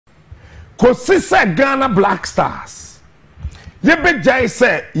Kosisa Ghana Black Stars. Ye be jai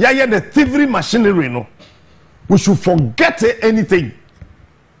say ya the thievery machinery no. We should forget anything.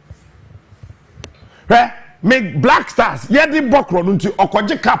 Make Black Stars ye di bokro nti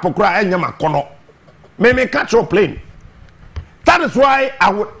okoje cap okra enya makono. Me catch your plane. That is why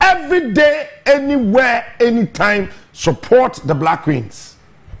I would every day, anywhere, anytime support the Black Queens.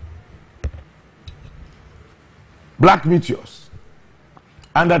 Black Meteors.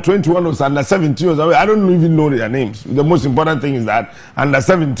 Under 21 or under 17 or I don't even know their names. The most important thing is that under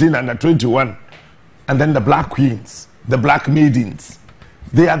 17, under 21, and then the Black Queens, the Black Maidens.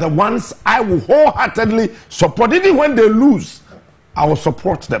 They are the ones I will wholeheartedly support. Even when they lose, I will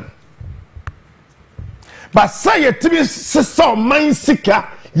support them. But say a TV sister mind seeker,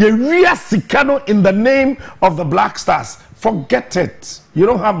 ye real sikano in the name of the Black Stars. Forget it. You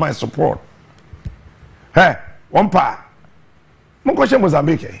don't have my support. Hey, one pa. Mon question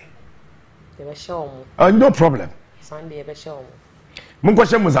Mozambique. No problem. Sunday be show. Mon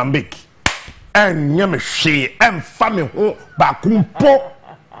question Mozambique. En nyame hwe en fa me ho ba kumpo.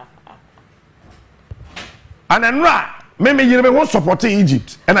 And enra me yire me ho support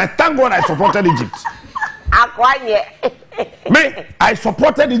Egypt, and I thank God I supported Egypt. Me, I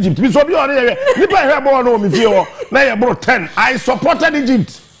supported Egypt. Me so be on here. Nipa here born no me feel na ye bro 10. I supported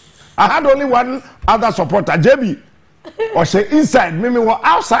Egypt. I had only one other supporter, JB. Or say inside, me were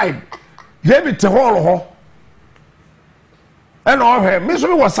outside. JB te hall ho. And all here, me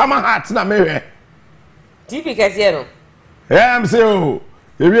so was summer hat na me here. TV kase no. Yeah, I'm say oh.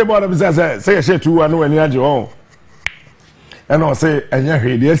 If you about to say she 2 no any aje on. And I say enya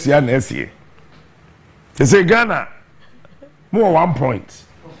hwe de asia na asie. They say Ghana, more 1 point.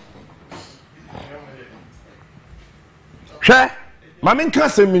 Share, Mammy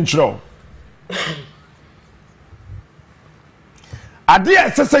can't say Minchro. I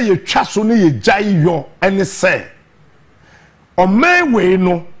dare say you trust only ye jai yo and say, or may we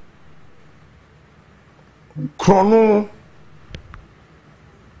no chrono.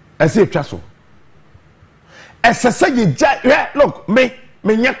 I say trust. As I say ye jai, look, me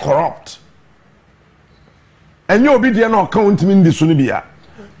corrupt. And you be there no count me in the sunibia.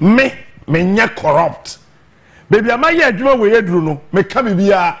 Me corrupt. Baby, am I here? Do we do no? Me come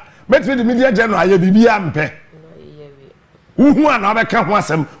be a. Met me the media general. I be ampe. Who an other can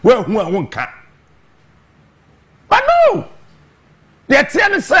wasem? Well, who I won't can. But no, the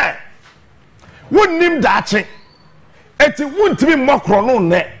ten say. Wouldn't him that it wouldn't be more chrono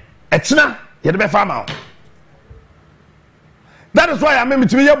ne. Etna, you'd be farmer. That is why I mean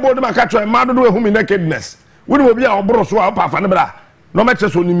to be a board of my catcher and mother do a home in nakedness. We will be our bros swap off and no matter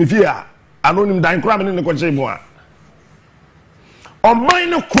so in fear. I know him dying cramming in the coach more. On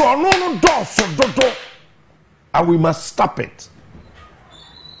mine chrono door so dodo. And we must stop it.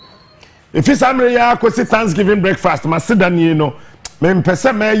 If it's America, because Thanksgiving breakfast, must sit down, you know, men per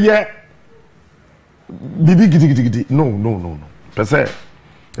se may ye bibi no. Per se.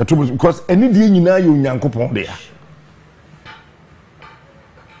 Because any day you know you yankopon there.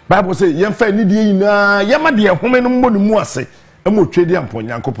 Bible say yemfa ni die nyina yema de home no mbonu mu ase emo twedi ampon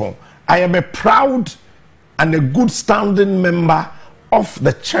yankopon. I am a proud and a good standing member of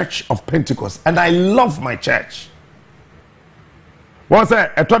the Church of Pentecost, and I love my church. One say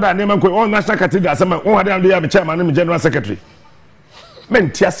etoda name ko on national cathedral say on had am the chairman and general secretary.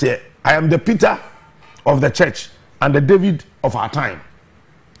 Men tiase I am the Peter of the church and the David of our time.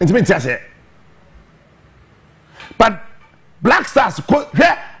 Intimate tiase. But Black Stars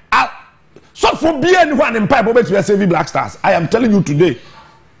here so for being anyone in pipe over to save Black Stars. I am telling you today,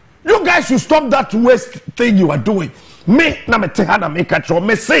 you guys should stop that waste thing you are doing. Me na me te hana me catch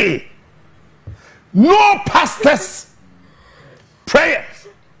me say no pastors prayers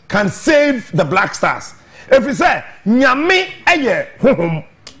can save the Black Stars. If you say nyame eye honhom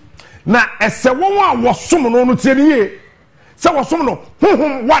na ese won a wosom no no tie ye se wosom no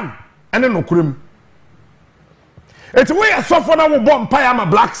honhom one ene no kurim. It's way a suffer na wo bomb pie ma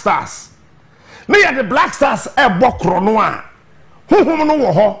Black Stars. Me ya the Black Stars e bokro no a honhom no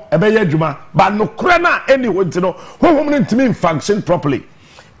wo ho e be ya adwuma ba no kura na any wonti no honhom no ntimi function properly.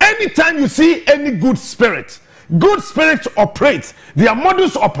 Anytime you see any good spirit operates, their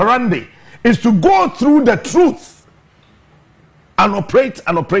modus operandi is to go through the truth and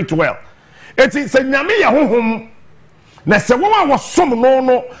operate well. It is a nyame ya honhom na se wo a wosom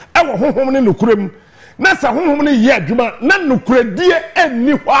no e wo honhom no kuram na sa honhom no ye adwuma na nukuradie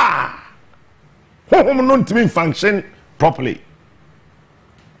enni hɔ a honhom no ntimi function properly.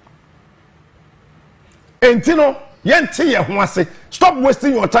 Entino yente ye ho ase. Stop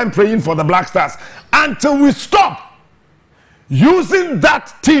wasting your time praying for the Black Stars until we stop using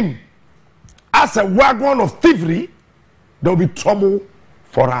that team as a wagon of thievery, there will be trouble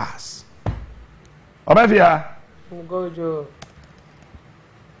for us. Obafia. Go, Joe.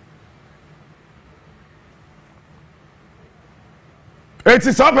 It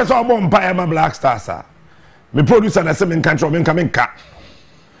is a person born by my Black Stars. Me producer na say me kan tro me nka.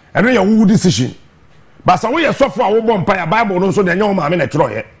 And when you decision. But so we so for wo born by Bible no so de nya wo ma me na tro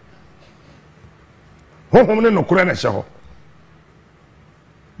ye. Honhom ne no kure na hye ho.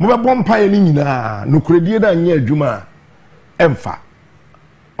 Mo be born by ni nyina no kure die da nya adwuma emfa.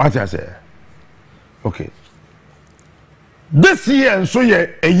 What I say? Okay. This year so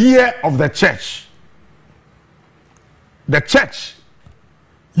ye a year of the church. The church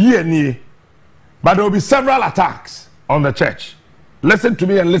year ni, but there will be several attacks on the church. Listen to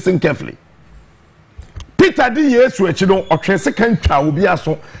me and listen carefully. Peter di Yesu echi no otwe second twa obi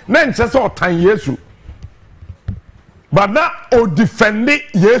aso na nche se otan Yesu, but now o defend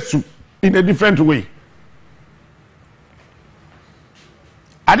Yesu in a different way.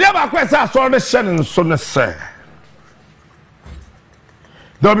 Ade ba kwa say aso ne hye so ne say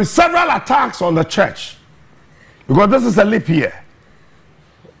there will be several attacks on the church because this is a leap year.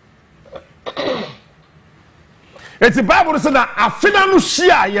 It's the Bible says that afina no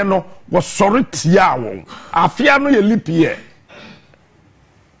hia ye no was sorry tia won. Afia no ye leap year.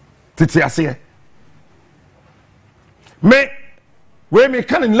 Titi ase. Me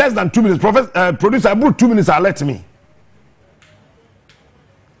can in less than 2 minutes. Producer, about 2 minutes. Let me.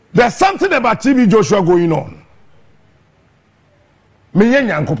 There's something about TV Joshua going on. Me yen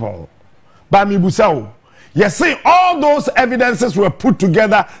yankopon. Ba mi busao. You see, all those evidences were put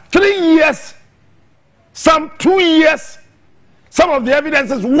together 3 years, some 2 years, some of the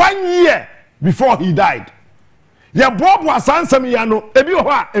evidences 1 year before he died. Ya Bob was answering me, ebi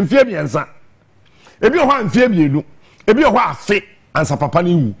oha enfie biensa, ebi oha enfie bienu, ebi oha afe ansa papa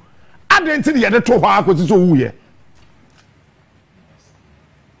ni wu. Adenti de yede to hɔ akosi so wu ye.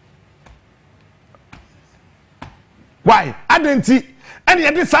 Why? Adenti ene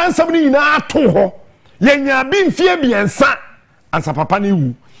yede sansam ni nyina to hɔ. Yenya bi mfie biensa ansa papa ni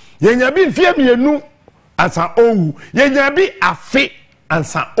wu. Yenya bi mfie bienu ansa owu. Yenya bi afe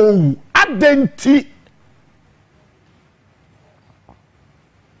ansa owu. Adenti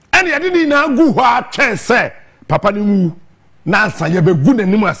ene yede ni na gu hɔ atwen se papa ni wu na ansa ye be gu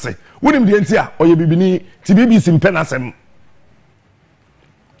nanim ase. Wonim de enti a oye bibini ti BBC mpenasem.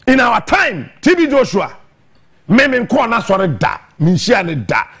 In our time, TB Joshua, me nko na sore da, me nhia ne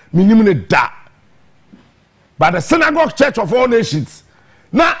da, me nim ne da. By the Synagogue Church of All Nations.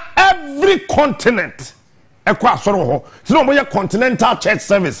 Now every continent ekwa soro ho. So no continental church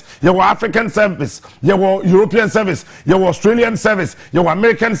service, your African service, your European service, your Australian service, your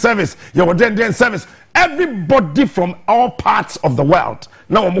American service, your Dendian service. Everybody from all parts of the world.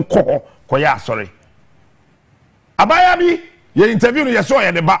 Now omo ko ya sorry. Abaya bi ye interview no ye so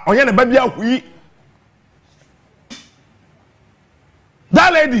ye ne ba, onye ne ba bia hui.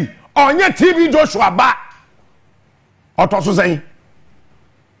 That lady, onye TB Joshua ba. Otoso say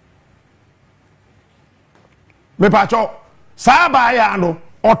me pacho sa ba ya no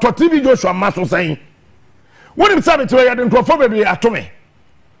oto TB Joshua maso say when him say me to ya den crofo baby atome.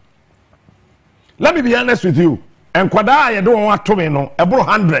 Let me be honest with you, and kwada ya do won atome no e bro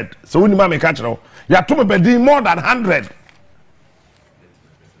 100 so woni ma me ka kire ya atome bedi more than 100,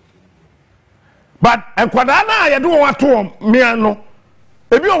 but and kwada na ya do won atom me no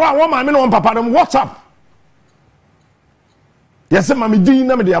ebi o wa ma me no papa no WhatsApp. Yes, mammy din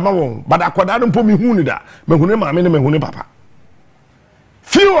na me de amawon, but akwada no po me hu ni da, me hu ne maame ne me hu ne papa.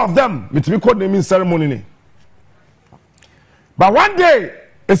 Few of them me to be called naming ceremony ni. But one day,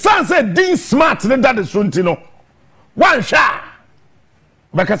 a son said Dean Smart ne that is suntino. One sha.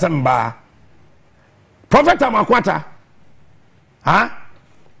 Bekasamba. Prophet Amakwata. Ha?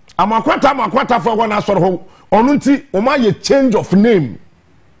 Amakwata for one asoro ho. Onunti oma ye change of name.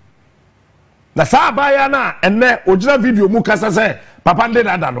 Na sa baya na enne ojina video mu kasa se papa nde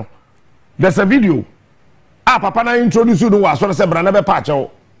dada no. There's a video. Papa na introduce you no wa so se bra na be pa che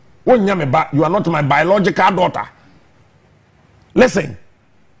wo. Wonya me ba, you are not my biological daughter. Listen.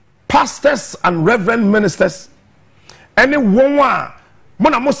 Pastors and reverend ministers, anyone wa mo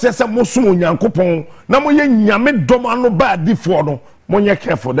na mo se mo sum onyankopon na mo ye nyame dom ano ba di for no, mo nye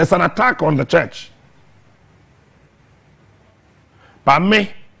careful. There's an attack on the church. But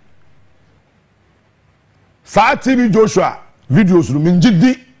me Sa TB Joshua videos no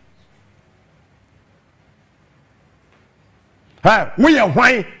minjidi. Hey, we are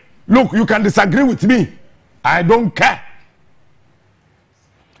why? Look, you can disagree with me. I don't care.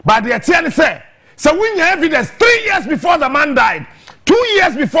 But the attorney say, so we have evidence 3 years before the man died, 2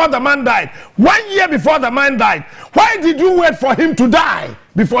 years before the man died, 1 year before the man died. Why did you wait for him to die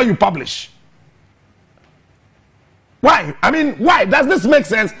before you publish? Why? I mean, why? Does this make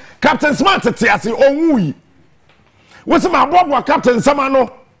sense? Captain Smart tiasi onwui. What's my bob Captain Samano?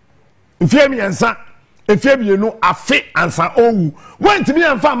 If you answer, if you know a fit answer owu. When to me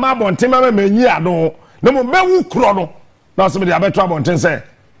and found my bon timber me no more mewu chrono. Now somebody about trouble and say,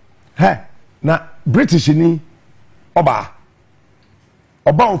 hey, na British ni oba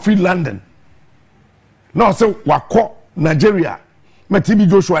free London. No, so wako Nigeria. Me TB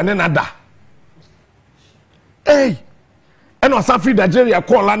Joshua and another. Hey, and was free Nigeria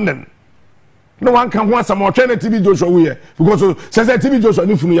call London. No one can want some more train TB Joshua here because says TB Joshua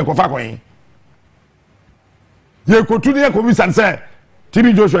ni funu yakofa kwen. Ye ko tu ne ko bi san say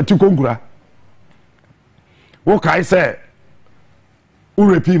TB Joshua ti kongura. Wo kai say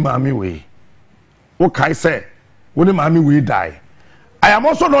urepi mami we. Wo kai say woni mami we die. I am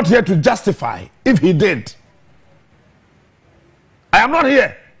also not here to justify if he did. I am not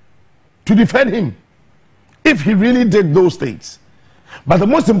here to defend him if he really did those things. But the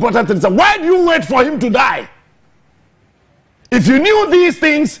most important thing is that why do you wait for him to die? If you knew these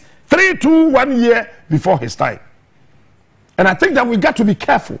things 3 to 1 year before his time. And I think that we got to be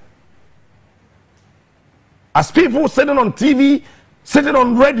careful. As people sitting on TV, sitting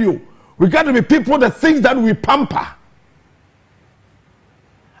on radio, we got to be people that think that we pamper.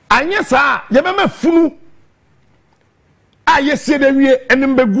 And yes, sir, you remember funu. Yes, the way and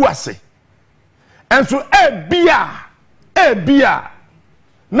mbegu and so ebia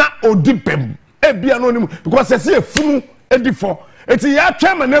na odipem ebia no nim because say funu edifo eti ya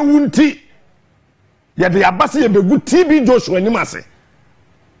twema na wunti ya de abase ye begu TB Joshua nim ase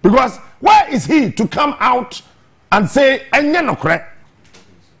because where is he to come out and say enye nokre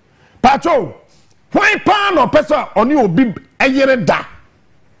pacho why pa no person oni obi eyere da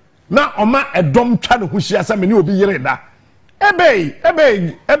na oma edom twa no huhia se me ni obi yere da ebe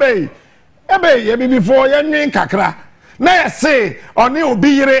ye before ye nwen kakra na ye say oni obi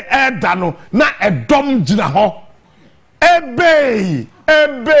yire eda no na edom gina ho ebe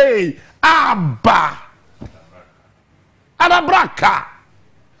aba adabraka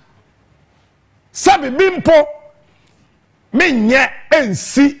sabi bimpo menye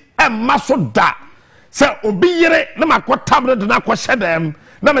ensi emma so da se obi yire na makotamre de na ko hyedem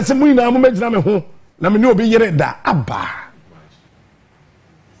na me se mu ina mu magina me ho na me ni obi yire da aba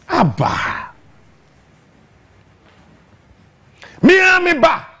Miami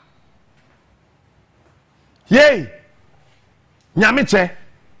ba yey nyamiche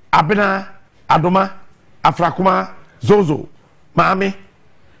abena adoma afrakuma zozo mami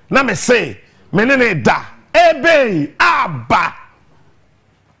na me say menene da ebe aba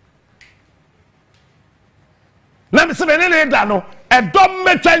na me say menene da no edom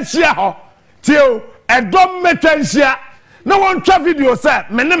metwansia ho tio edom metwansia no one try video say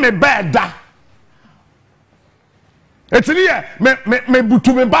menene ba da etini ye me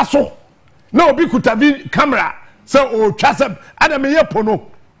butu me baso na obi kuta vi camera say o twasem ana me ye pono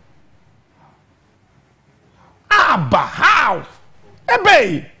aba how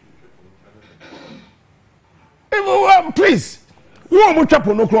ebe please wo mo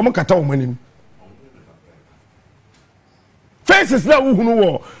twapo no kro mo kata wo manim faces na wo hunu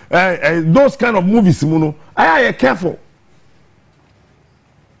wo those kind of movies mu no I am careful.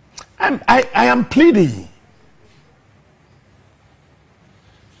 I am pleading.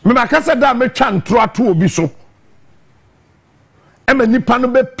 Me makasa da me twa ntro ato obi so e ma nipa no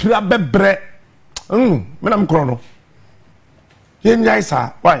be pira be bre me na mkro no ye nyai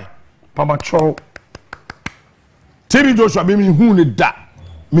sa why pama cho TB Joshua be mi hu ne da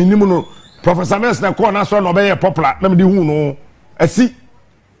me nim no Professor Mills na ko na so no be ye popular na me di hu no asi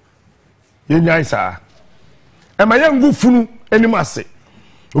ye nyai sa e ma ye ngu funu enim ase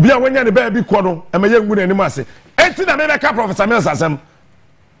obi a wanya ne ba bi ko no e ma ye ngu ne enim ase enti na me be ka Professor Mills asem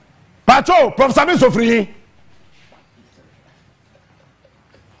Pacho, Professor Mills of free.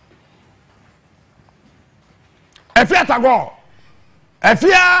 Efia tago.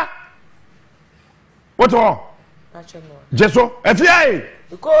 Efia. What all? Jeso. Efia.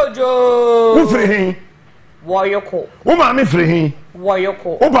 Kojo. Who free? Woyoko. Who mami free?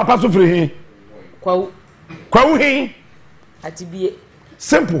 Woyoko. Who papa so free? Kwau. Kwau he? Atibie.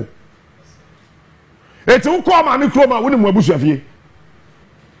 Simple. Eti who call mami kroma woni mu abusu afie.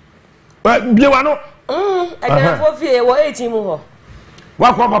 Biewa no agana fo fie wo 18 mu ho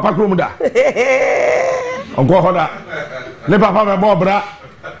wa kwa papa krom da onko ho da le papa me bo bra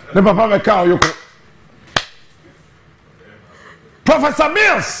le papa me ka oyoko Professor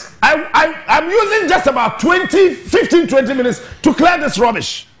Mills, I'm using just about 15-20 minutes to clear this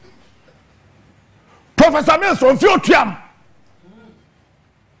rubbish. Professor Mills, on your triam.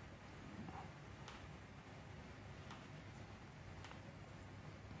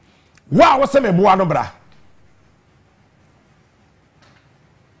 Wow, what's the name?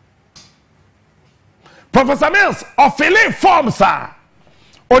 Professor Mills, officially form, sir.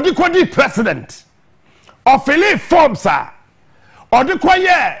 Odikodi president. Officially form, sir.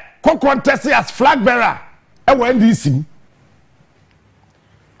 Odikoye co-contest as flag bearer. NDC.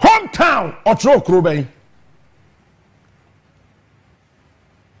 Hometown Otro Krobey.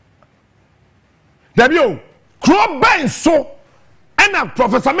 Debut Krobey so and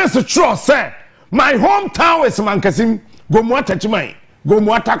Professor Mills Cho say my hometown is Mankasim, Gomuata Chimai,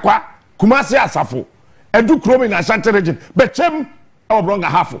 Gomuatakwa, Kumasi Asafo, Edu Krobey in Ashanti region, Bechem or Bronga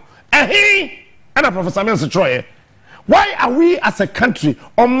Hafo. And he and Professor Mills Troy. Why are we as a country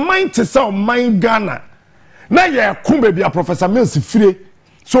on mind to sell mind Ghana? Now you are kumbe be a Professor Mills free.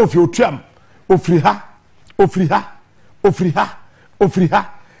 So if you tram, ofriha,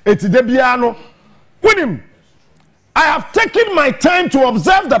 eti debiano. With him, I have taken my time to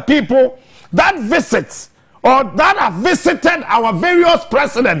observe the people that visit or that have visited our various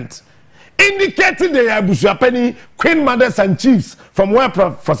presidents, indicating they are Busuapeni, queen mothers and chiefs from where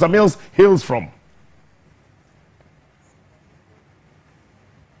Professor Mills hails from.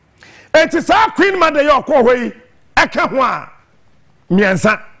 It is our queen mother your way, Ekahwa,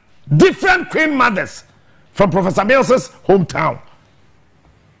 Miansa, different queen mothers from Professor Mills's hometown.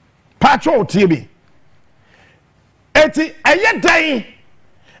 Pacho TB. Eti eye dan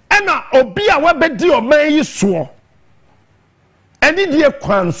ena obi a wabedi o man yi so eni die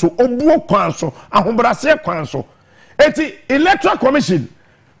kwan so obuo kwan so ahobrase kwan so eti electoral commission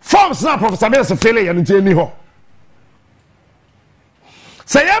forms na Professor Mills fele ya nti eni ho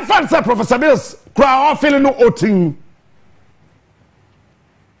say yan fan say Professor Mills kra o fele no otin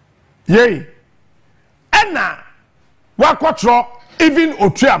ye ena wakotro even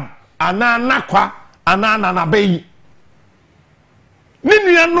otuam anana kwa anana na bayi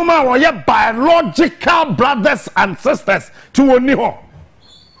Nini anuma wo ye biological brothers and sisters to oni ho.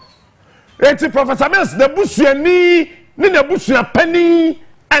 Eti Professor Mills the busuani ni na busua pani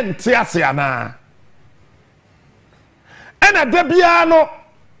ente ase ana. Ena de bia no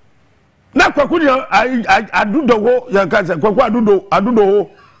na kwaku ni adudo ho ya ka se kwaku adudo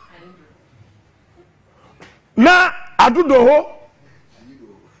ho. Na adudo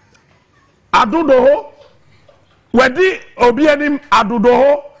ho Wedi obianim adudo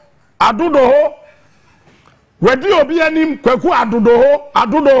ho wedi obianim kwaku adudo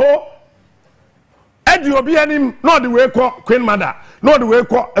ho edi obianim no the way ko queen mother no the way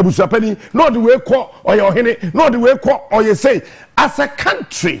ko abusuapani no the way ko oye ohene no the way ko oye say as a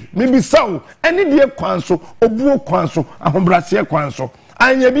country maybe so any die kwanso obuo kwanso ahombrase kwanso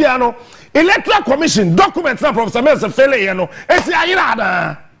anya bia no electoral commission document na Professor Mills fele ye no esi ayira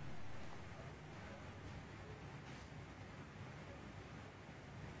ada.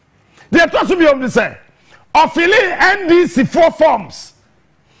 They are to be able to say, officially NDC 4 forms.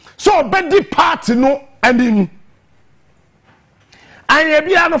 So, Betty party no ending. And you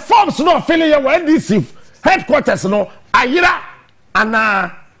be forms no affiliate with NDC headquarters no ayira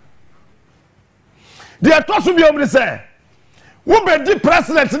ana. They are to be able to say, who be the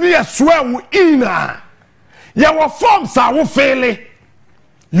president ni swear we ina. Your forms are who fail.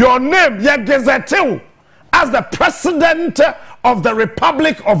 Your name ya gazette as the president of the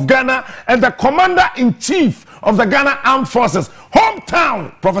Republic of Ghana and the commander-in-chief of the Ghana Armed Forces.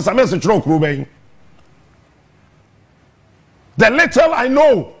 Hometown, Professor Mills Krobey. The little I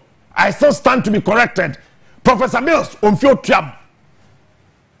know, I still stand to be corrected. Professor Mills, Umfio Triab.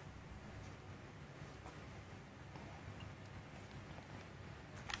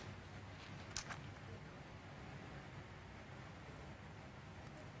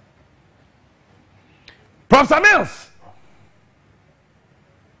 Professor Mills.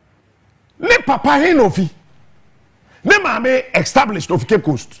 Ne papa he no fi ne mame established of Cape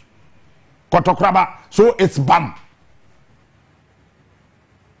Coast Kotokraba, so it's bam.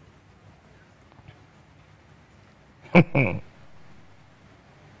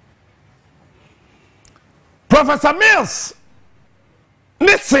 Professor Mills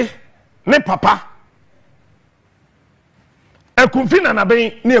ne se ne papa ekumfina na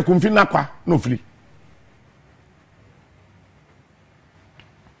ben ne ekumfina kwa no fli.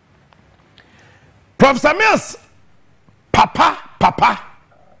 Professor Mills, papa,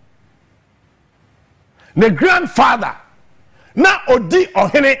 the grandfather, na odi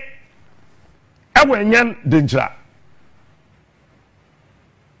ohene ewenyen denjra.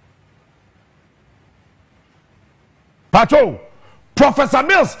 Pacho, Professor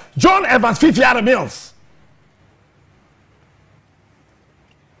Mills, John Evans, Fifi Atta Mills.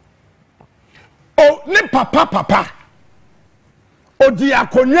 O ne papa. O di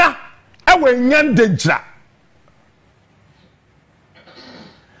akonya ewe nyan denjra.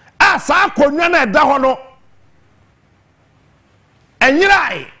 Asa akonya na eda ho no.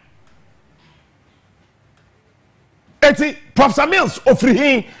 Enyirai. Eti Professor Mills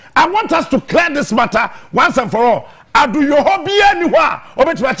ofrihin. I want us to clear this matter once and for all. Adu yo hobby anywhere.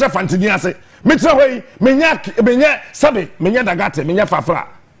 Obeti wa chef Antini ase. Mitra hoi menya sabe menya dagate menya fafra.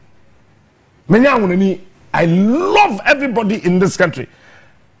 Menya wonani. I love everybody in this country.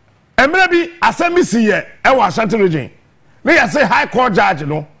 And maybe asemi si ye e wa Ashanti region. Me ya say high court judge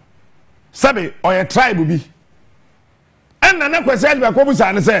no. Sabe or a tribe bi. And na kwese be ko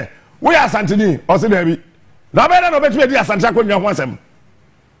busa ne say we Asantini o se da bi. Na be na obeti di Asante akonwa ho asem.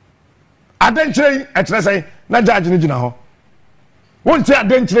 Adenchire etre say na judge ni gina ho. Wonti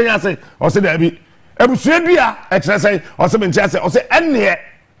adenchire ya say o se da bi. Ebusua bia etre say o se mentia say o se enne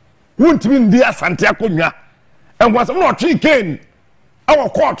wontimi ndi Asante akonwa. And was not tree cane our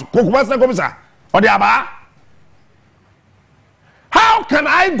court komisa or the aba. How can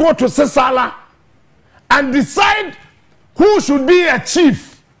I go to Sesala and decide who should be a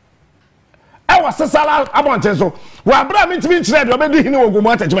chief? I was Sesala about so. Well, Bra mean to be tread already in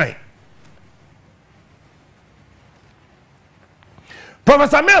Ogumata.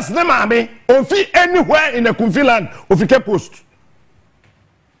 Professor Mills Nemame on fee anywhere in the Kumfi land of Ike Post.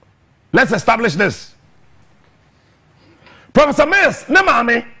 Let's establish this. Professor Mills, ne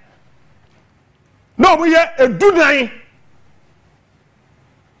mame. No, we are a dunai.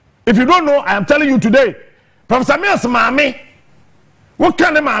 If you don't know, I am telling you today. Professor Mills, mame. What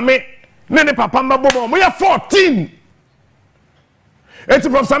kind of mame? Nene papa mbabobo. We are 14. It's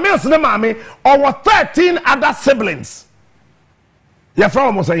Professor Mills, ne mame. Our 13 other siblings. You're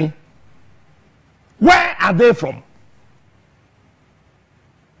from what saying? Where are they from?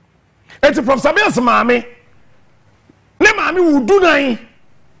 It's Professor Mills, mame. Ne mami wu dunai.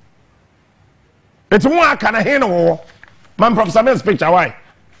 It's one kind of hino. Man Professor Mills picture why?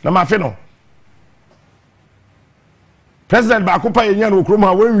 Na mafino. President Bakupa yenyan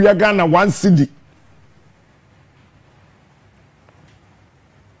ukruma we are Ghana 1 cedi.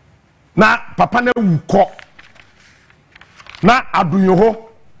 Na papa ne wuko. Na adunyoho.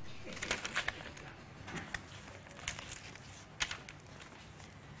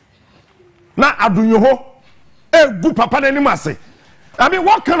 Na adunyoho. Good papa anymore. I mean,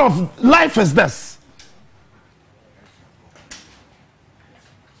 what kind of life is this?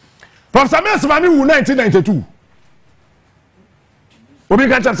 Professor Mills Mami wu 1992. Obi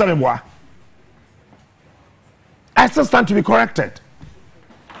can chapter memoir. I still stand to be corrected.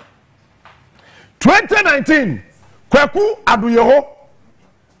 2019, Kweku Aduyeho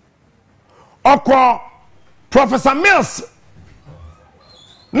Oko Professor Mills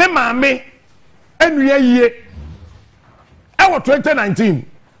ne mami enuye ye. 2019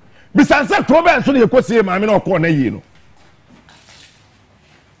 bisanse krobe so ne ekosie maame na okọ na yie no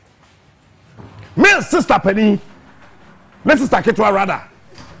me sister pani me sister ketwa rather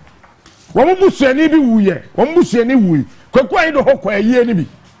wo mu busuani bi wuye wo mu busuani wuyi kwaku ayi do hokọ ayie ni bi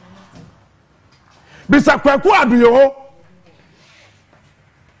bisa kwaku aduye ho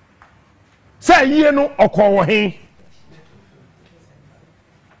say yie no okọ wo he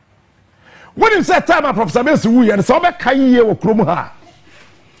when you say time Professor Mills wuye and so be kai yie wo krom ha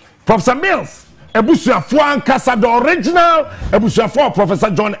Professor Mills ebusuafo ankasa the original ebusuafo Professor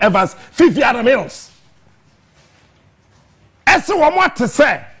John Evans Fifi Atta Mills ese wo mo ate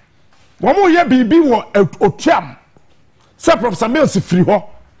say wo mo ye bibi wo otuam say Professor Mills free ho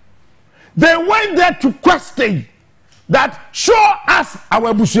they went there to question that show us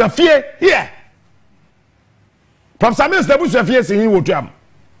our ebusuafie here Professor Mills the ebusuafie say he wo tuam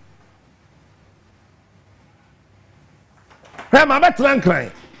hey ma betran kran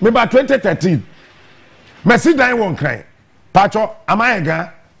me ba 2013 Messi dan won kran pacho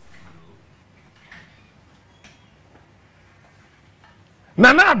amayega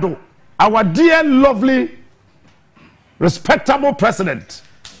Nanado our dear lovely respectable president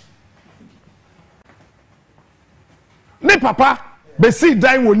ne papa besi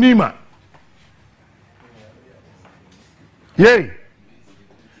dan wonima yey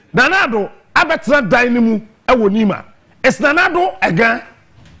Nanado abetra dan ni mu e wonima it's Nanado again.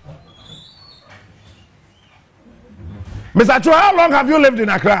 Mr. Cho, how long have you lived in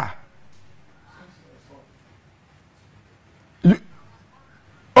Accra?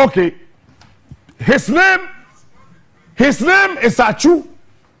 Okay. His name is Achu.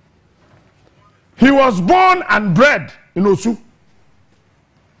 He was born and bred in Osu.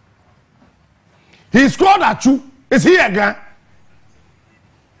 He scored at you. Is he again?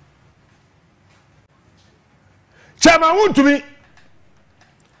 Chairman want to me.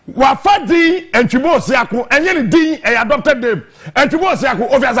 Wafadi and Chibosiaku and Yenny D adopted them and Chibosiaku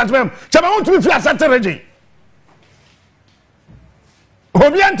of Yasatem. Chairman want to be free as a regime.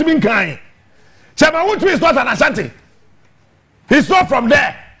 Hobian to be kind. Chairman want to be not an Ashanti. He's not from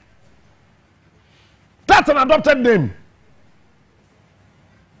there. That's an adopted name.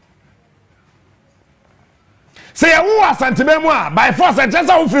 Say who are Santimemwa by force and just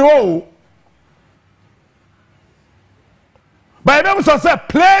how free. By them so say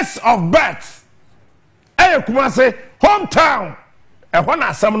place of birth. Eh, kuma say hometown. Eh, when I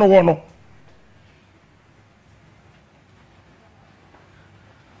no wono.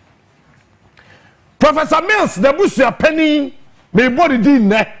 Professor Mills, the bush your penny, may body din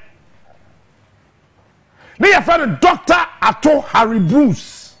ne. They are friend Dr. Atta Harry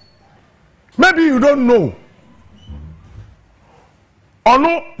Bruce. Maybe you don't know. Or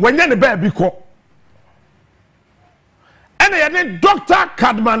no, when you're the baby call. And I had Dr.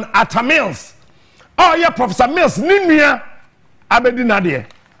 Cadman Atta Mills. Oh, yeah, Professor Mills, Ninia Abedinadia.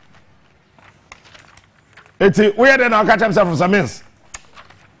 It's where then I'll catch himself Professor Mills.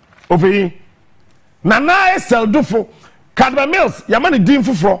 Over here. Nana sell dufo. Cadman Mills, Yamani Dean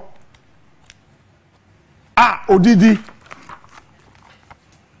Fufro. Ah, Odidi.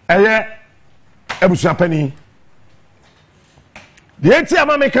 Eye, Ebusia Penny. The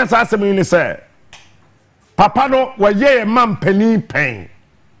ATM makers asked me, say, Papa no, were ye a man penny pain.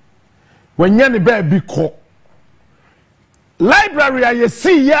 When ye baby co. Library, I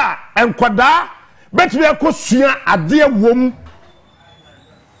see ya and quada, bet we are cosia a dear womb.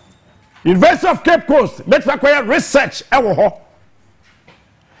 University of Cape Coast, bet we acquire research, ewo.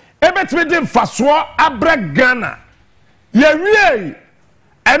 Ebet we dim faswa abre Ghana. Ye wie,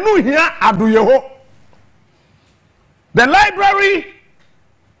 enu here adu yeho. The library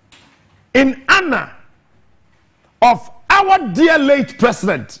in honor of our dear late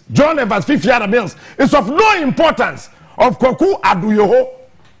president, John Evans Atta Mills, is of no importance of Kwaku Aduyoho.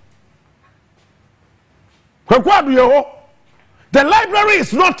 Kwaku Aduyoho. The library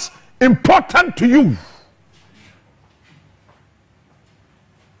is not important to you.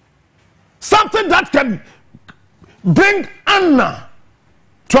 Something that can bring honor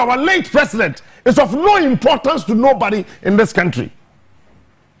to our late president is of no importance to nobody in this country.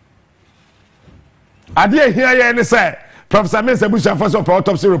 I did hear you say, Professor Mills Ebusha first of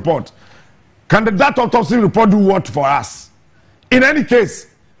autopsy report. Can that autopsy report do what for us? In any case,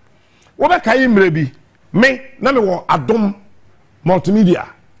 what can you maybe me na me wo Adom multimedia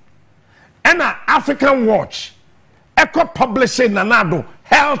and African Watch eco publishing nanado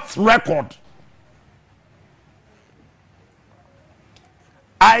health record.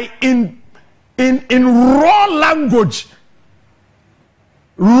 I in raw language,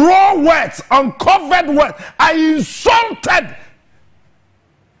 raw words, uncovered words, I insulted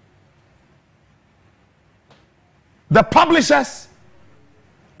the publishers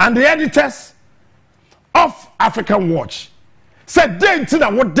and the editors of African Watch. Said they did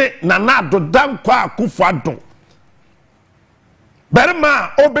what they nanado dan kwa kufado.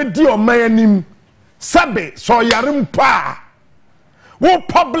 Berma obedi o mayanim sabe so yarimpa. Who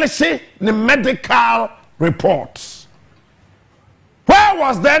publish the medical reports. Where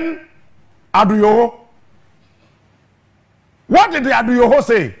was then Aduyoho? What did the Aduyoho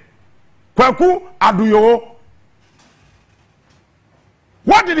say? Kwaku Aduyoho.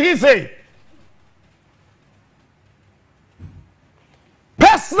 What did he say?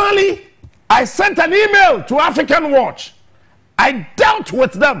 Personally, I sent an email to African Watch. I dealt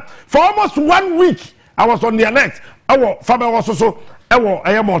with them for almost 1 week. I was on their net. Faber was also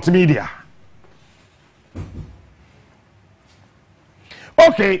multimedia.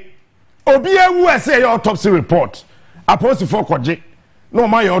 Okay. Obia who say your autopsy report. Opposed to Fokoje. No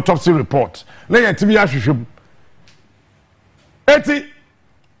my autopsy report. Na ye tibi ahwehwem. Eti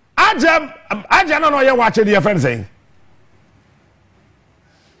aja no ye wache the friend saying.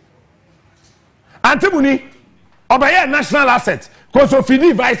 Antibuni obaye national asset. Koso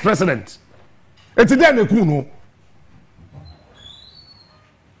Fidi vice president. Eti dem eku no.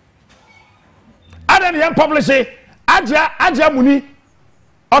 Adam yan publish aja muni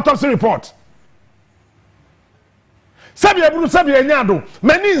autopsy report. Sabi ebunu sabi enyado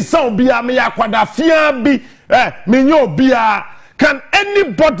mani nsa obia me yakwada fia bi menye obia. Can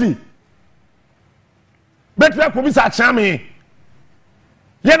anybody bet we ko bi sa chame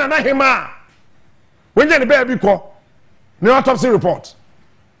ye na hima when ye the baby ko the autopsy report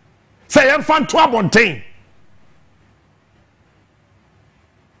say yan fan to abonten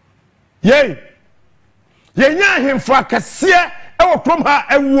Yay! Yenya himfo akese e wo krom ha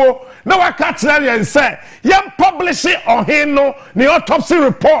ewuo na waka kyerɛ yɛn sɛ yɛn publish ɔhen no ne autopsy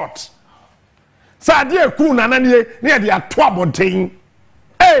report. Sa ade eku na nanie ne yɛ de ato abɔnten.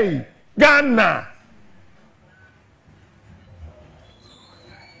 Hey, Ghana.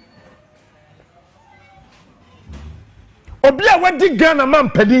 Obi a wadi Ghana man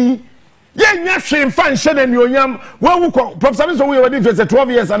padin yenya hwe mfa nhye na nionyam wawu ko Professor Mills we wadi for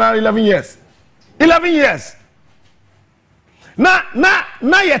 12 years and 11 years 11 years na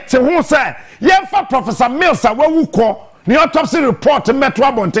yete ho say yemfa Professor Mills a wawu ko ne autopsy report metro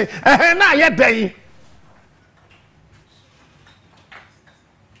abonte na ye dan.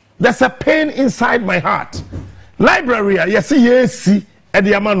 There's a pain inside my heart. Library yes yesi e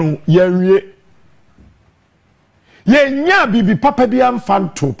de amano yawie Yenya bibi papa bi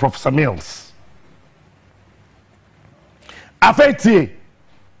amfanto Professor Mills. Afetie.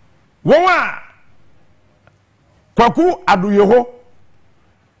 Wowa kwaku aduyeho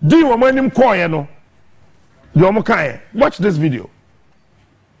di wo manim koye no. Di omo kae. Watch this video.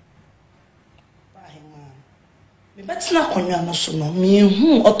 Me betina konwa no so no me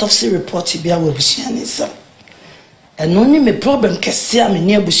hu autopsy report bi a wo busia ni sa. Eno ni me problem kese a me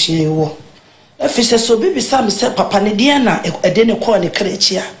ne abusia wo. Efise so bibi sa me se papa ne dia na ede ne call ne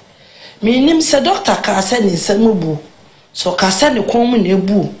krechia me nim se doctor ka se ne nsam bu so ka se ne kon mu na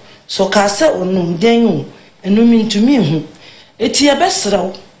ebu so ka se onum den enu mi ntumi hu eti e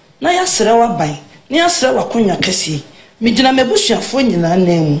besrew na ya srew aban ne ya srew akonya kesi me gina mebusuafo nyina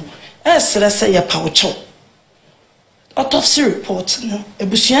na emu e sre se ye pawcho autopsy report no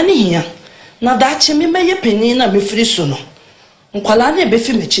ebusua ne hia na daache me meye panin na me firi so no nkwala na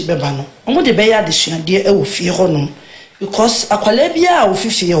ebefi mechi beba no omo de beya de suade e wo fie honom because akwala bia wo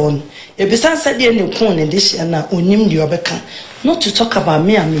fifie hon ebisansa de ne kun ne de hia na onim de obeka not to talk about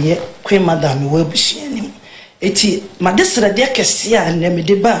me and me queen madam we busua nim eti madesra de kese a na me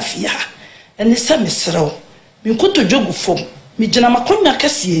de ba fie ha ene se mesrew me nkoto jogu fom me gina makonya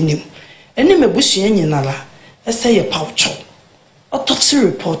kese enim ene me busua nyinala ese ye pawcho autopsy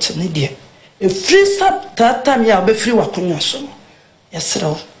report ne de e free sub that time ya be free wakonya so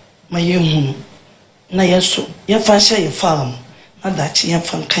yesrew mayehunu na yeso yefasha yefam na dachi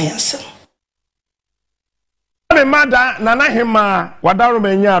yefan kan yasem me mada na hima wadaro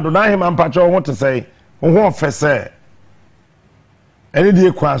menya do na hima mpacho ho te sei ho ofese eni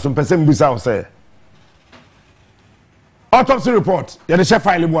die kwa so pese mbusa wo sei autopsy report ye de chef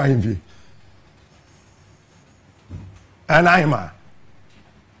file bu ahemfie ana hima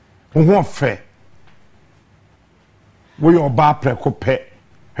ho ofe we your ba preko pe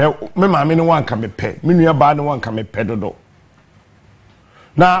me maame ne wan ka me pe me nua ba ne wan ka me pe dodo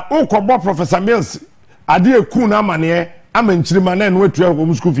na ukobo Professor Mills ade eku na amane amanchirima na eno atu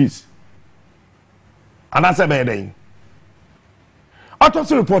ho school fees ana se be den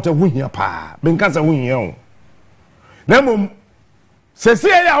autopsy report hu hia pa be nka se hu hia o na mom sese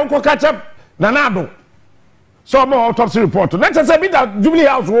ya wo ka chap na ado so mo autopsy report na se be that Jubilee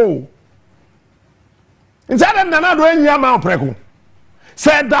House wo inside na ado enyi ama opreko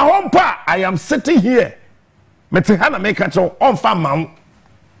said the home pa I am sitting here meti hana make a cho on farm mam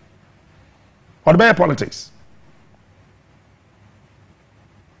or the politics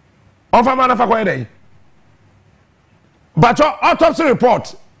on farm na fa kwa dey but autopsy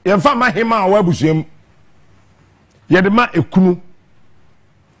report ye fa ma hima wa busuam ye de ma ekunu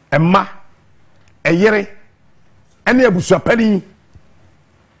emma eyere ene abusuapani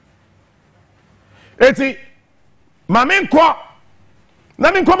eti mame nko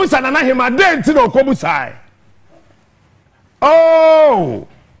na me nkobusa na hima denti na okobusa oh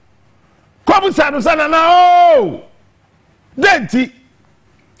kobusa no sana na oh denti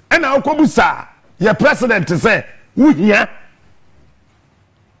ena okobusa ye president say wuhia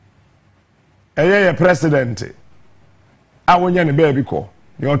ye president awonya ne baby ko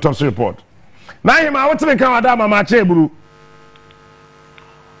your autopsy report na hima wotime kan wada mama cha eburu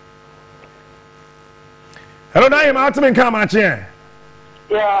hello na hima wotime kan mama cha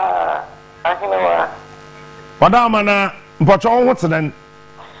yeah ahinawa wada mana mpocho ho tenen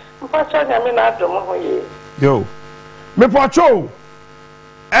mpacha nyame na adom ho ye yo me pocho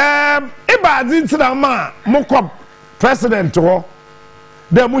ibadi ntina ma mokop president ho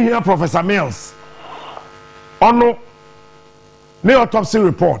de mu hia Professor Mills ono ne autopsy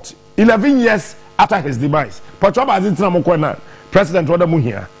report 11 years after his demise pocho ibadi ntina mokọ na president ho de mu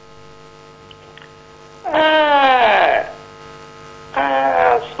hia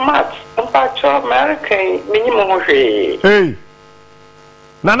smart mpacha American minimum ho hwe hey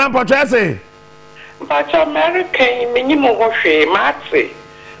nana pocho say mpacha American minimum ho hwe mate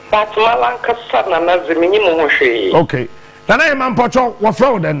But Malanka Sana Nazimini. Okay. Nana Hema Pocho, what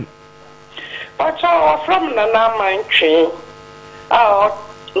from then? Pocho from Nana Manchi.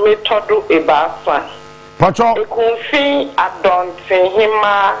 Me todo Ebasa. Pocho. A confin, I don't see him.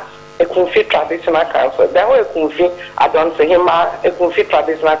 A confit traditional council. There were a confit, I don't see him. A confit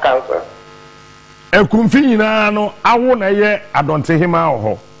traditional council. A confin, no, I won't a I don't see him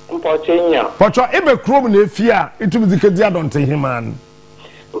out. Pocho, ebe krom na efia itu bizikedi adonte himan.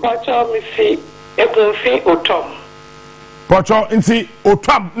 Pocho mi fi ekunfi otom. Pocho nti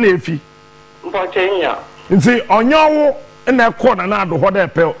otwab na efi. Pocho nya. Nti onyowo na ekọ na ado ho da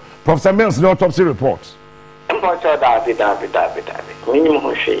pe Professor Mills the autopsy report. Pocho David. Minimum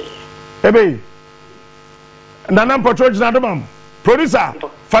ho hwe. Ebe. Nana Pocho jina domam. Producer,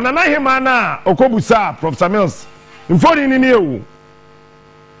 fanana himan na okobusa Professor Mills. Mfoni ni ewu.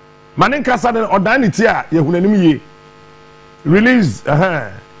 Manin kasa den odanity a yehunanim ye release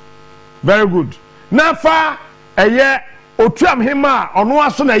very good na fa eye otuam hima ono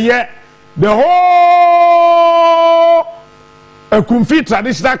aso na ye the whole Ekumfi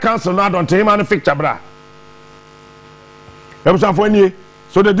traditional council na don hima no picture bra for any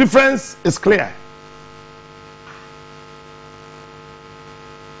so the difference is clear.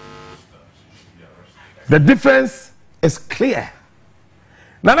 The difference is clear.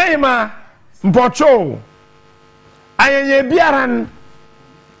 Nana Hema Mpocho ayenye biaran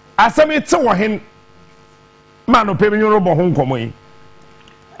asemi te wo hen ma no pemi nyoro bo ho nkomo yi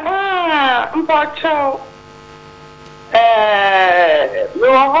Mpocho me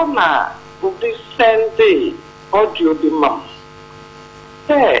wo na ubi sende audio di mam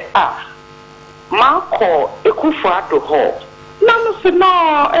ma ko ekufu ado ho na no se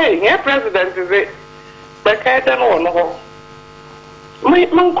no ye president is it beka da no ho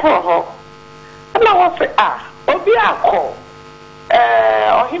man call her. And I was say, Obi Ako,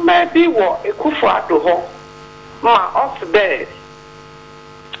 he may be what a kufa to her. Ma off there.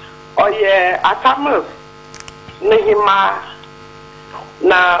 Oh, yeah, Atta Mills, Nehima,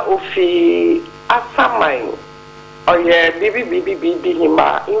 na Ufi Asamai. Oh, yeah, bibi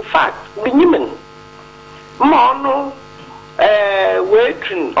hima. In fact, Biniman. Mono,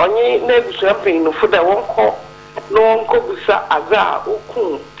 waiting, only never something for the one call. No uncle busa aza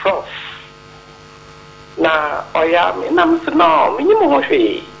ukun prof na oya me na mse no minimum ho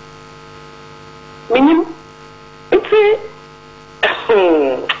hwe minimum it's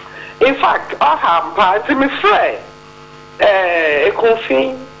in fact I have part me free e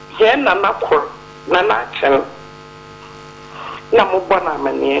konfi ye na nakor na na chen na mo bona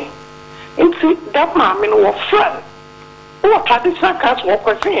manie it's that ma me no friend what traditional cast work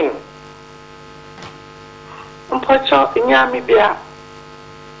within Mpocho inyami bia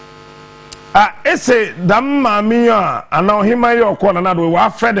ese dam mami ana ohima ye okọ na do wa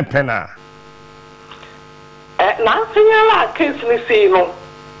Fred Pena na sinyala case ni si no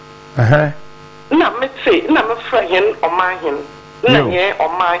na metse na me frahin omahin na ye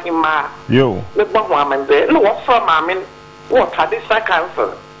omahima yo me gbo ho amende no wo fra mami wo traditional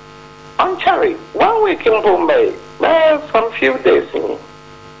council on cherry 1 week in Bombay some few days in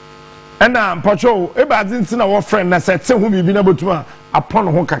and Pocho, Ebadin na our friend, na said, who be been able to upon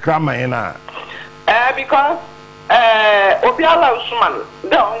who kakrama ena. Because Obiala Usman,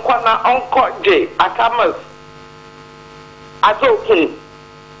 the Uncle J, Atta Mills, Azokun,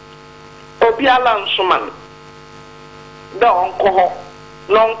 Obiala Usman, the Uncle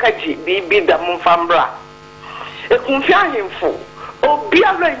Nonkaji, Bibi the Mufambra. A confia him for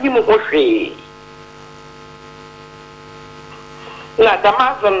Obiala Yimushi. Na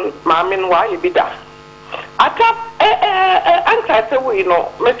damazon mamin wa ibida ata anta te we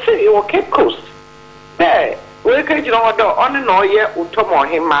no me say o Cape Coast there we ka jino hodo on no ye utomo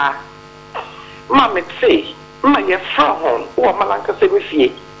hima ma me say ma ye fra hon o malanka se me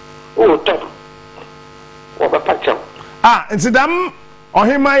fie o tom o ba pacham nti dam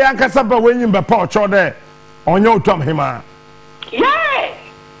ohima ya nkasa ba wenyim be pa ocho there onye utom hima yeah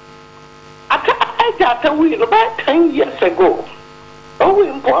ata we no about 10 years ago. Oh, we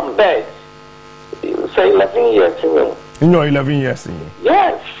informed that. Say 11 years ago. In your 11 years.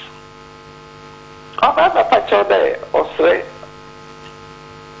 Yes. About a patch of day or three.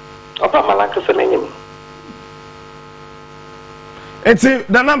 About Malaka Semenim. It's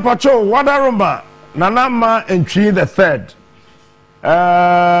Nana Pacho, Wadarumba, Nanama and Tree the third.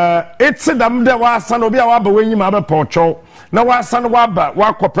 It's a damn de was son of your when you have a pocho. Now, was son waba,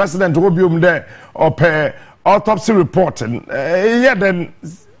 Wako president will be there or pay. Autopsy reporting. Yeah, then.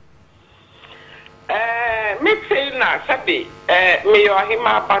 Me say na sabi. Me yo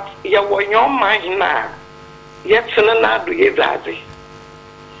hima but ya wo your mind na. Yet na do ye zazi.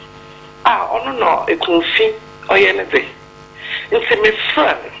 ono no ekunfi oye ne de nti me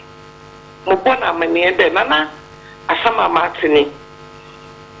friend mo bona mane de nana asama matini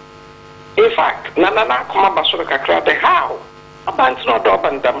in fact nana koma basoro kakra de how about no do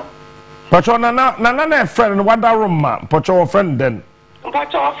bandam Pacho nana friend what that room ma Pacho friend then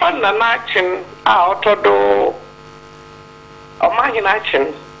Pacho friend nana chin otodo omahina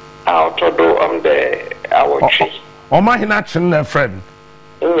chin otodo the our tree omahina chin friend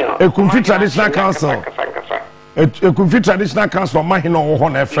Ekumfi traditional council Ekumfi traditional council omahina wo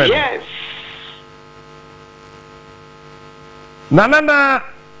na friend yes nana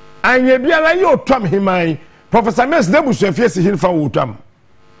anye biara ye otwam himai Professor Mills debusu afiesi hinfa wo otwam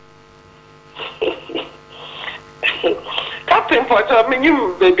Captain Porter,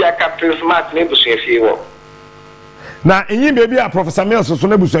 menyim baby a Captain Smart ne busu afie wo. Na enyi baby a Professor Mills so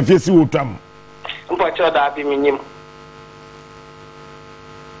ne busu afiesi wo twam. Porter da bi menyim.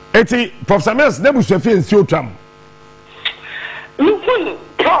 Eti Professor Mills ne busu afiesi wo twam. Nuhun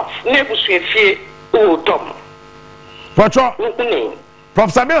prof ne busu afie wo twam. Porter. Nuhun.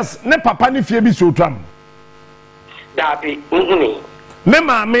 Professor Mills ne papa ne fie bi so twam. Da bi nuhun. Ne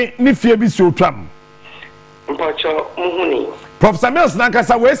maame ne fie bi so twam. Porter nuhun. Professor Mills na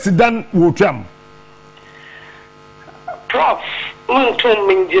kasa we sidan wo twam. Prof muntum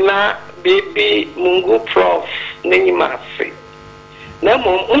minjina baby mungu prof nenyima afi. Na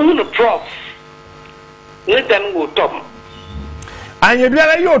mo prof ne dan wo twam. Anye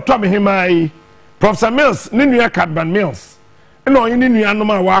biara ye otwam himai Professor Mills ne nua Capt Mills. Na onye ne nua no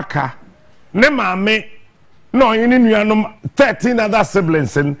ma waka. Ne maame na onye ne nua no 13 other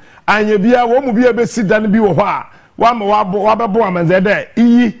siblings anye bia wo mu bia be sidan bi wo ho a wa ma wa bebo amanze de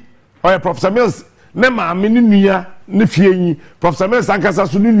iyi oye Professor Mills ne maame ne nua ne fie Professor Mills ankasa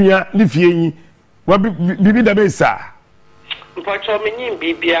so ne nua ne fie wa bibi da be sa Porter menyim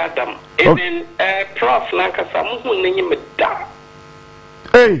bibi adam even prof lankasa mu hu nenyim da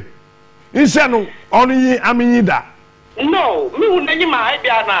insha no onu yi amenyi da no me hu nenyim ai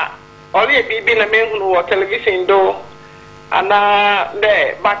bia na ori bibi na me hu no television do ana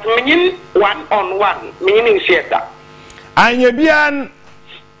de but menyim one on one menyim share da anye bia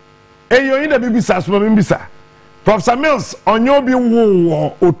eyo yi da bibi sa so me bisa Professor Mills onyo bi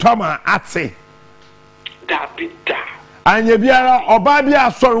wo otama ate da bida anye biara oba bia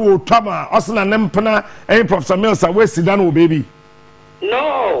asori wo otama osena ne mpena Professor Mills a we sidan wo baby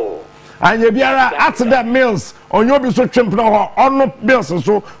no anye biara ate that Mills onyo bi so twempena ho ono Mills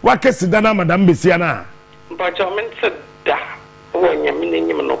so wake sidan na madam besia na but men said da wonya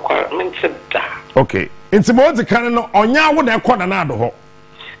menyim no kwa men said da okay inti mo di kan no onya wo na ekọ na ado ho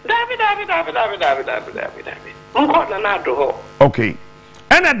David Unko na do ho okay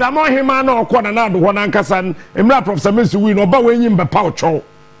ene damo hima na okọ na ado ho na nkasa emra Professor Mills wi no ba wenyi mbe pa ocho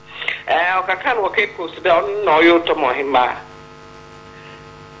okaka no ke post da no yo to mo hima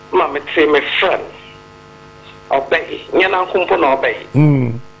ma me tse me friend obey nyana nkumpo na obey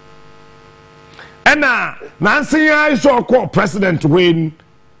ena nansi ya iso okọ president win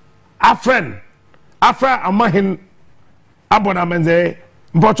afra amahin abona menze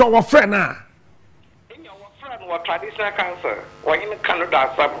mpocho wo friend na wo traditional council wo in Canada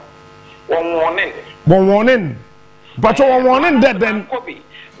sam one warning but one warning dead then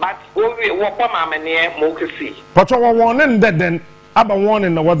but wo kwa mamane mo kesi but one warning dead then aba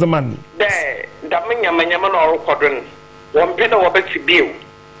warning na what's the man there da manyama na orodon wo mpeda wo beti biu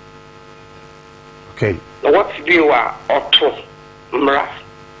okay na what biu a oto mra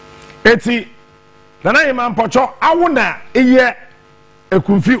eti nana hima mpocho awuna eye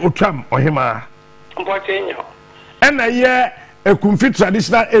ekumfi otwam ohima mpocho enyo ena ye ekumfi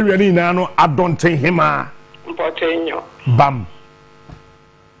traditional area ni na no adonten hima mpocho enyo bam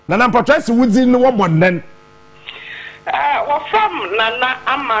nana mpocho si wudzi no wobonden wo from nana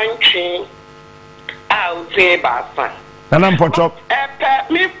amantwi a uze basa nana mpocho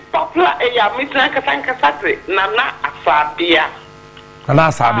mi popular ya mi tankasa nana asabia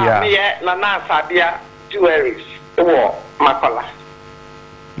nana asabia jewelries wo makola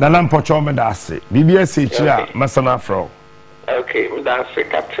nana mpocho me da ase bibia se chi a masana fro okay me da ase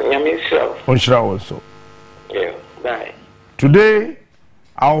captain yamisho onshira also yeah bye today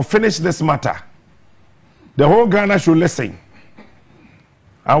I'll finish this matter. The whole Ghana should listen,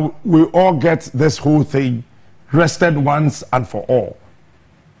 and we all get this whole thing rested once and for all.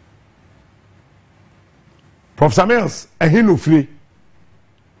 Professor Mills, ehinu free.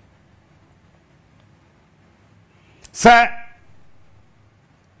 Sir,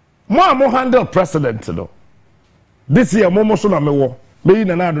 mo handle president no. This year mo so na me wo. Me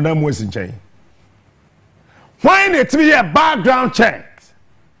na na do na mo esinchen. Why need to be a background check?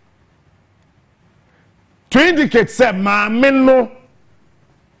 to indicate say maame no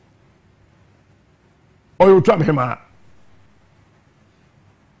oyo twam hema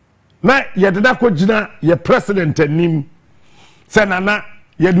na yededa ko gina ye president anim say nana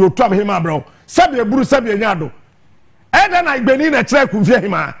yede otwam hema bro sabe eburu sabe nyado eda na igbeni na kire kumfie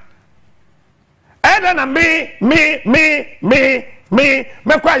hema eda na me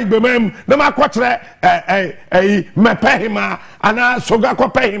mekwa igbemam na makwotre mepe hema ana soga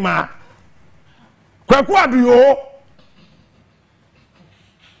kope hema kwaku aduyo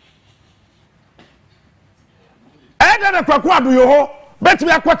eda na kwaku aduyo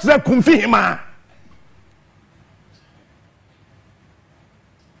betimi akwotre kumfi hema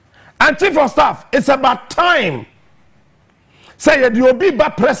and chief of staff it's about time say you obi ba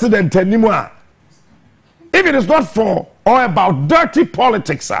president anymore if it is not for or about dirty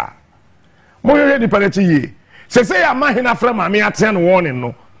politics sir mo ye di party ye say ya mahina from me aten warning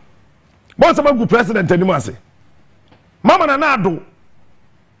no bo say magu president anymore say mama na na do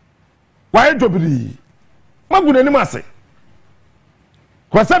why dobiri magu na anymore say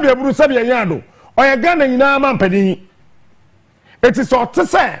kwa sabi eburu sabi yado oye Ghana nyina ma mpani it is so to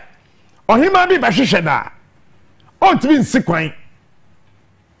say ohima bi ba hwehwe da on timi nsikwan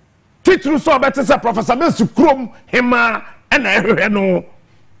titru so better say Professor Mills krom hema na ehwe no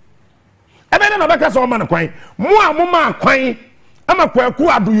ebe na beka so man kwan mu amoma kwan ama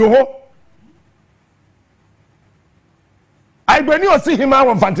kwaku adoyo ho aibani osi hema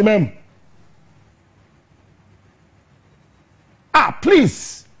won fantimam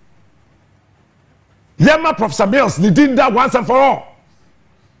please yema Professor Mills ni did that once and for all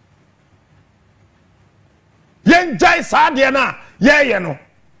yen jai saade na ye no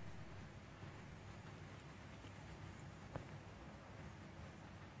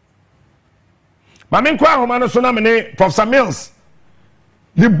Mame kwa homa no so na me ne Professor Mills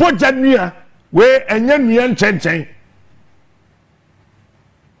the boja nua we enya nua nchenchen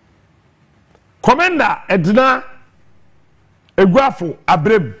Commander Edna Eguafo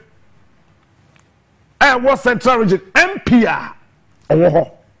Abreb was Central Region MPA owo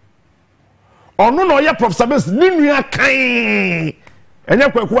ho onu no ye Professor Mills ni nua kan enya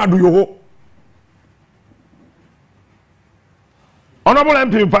kwaku adoyo ho Honorable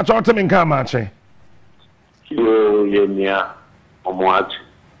MP Pacho Teminka Mache Yo yemia omwat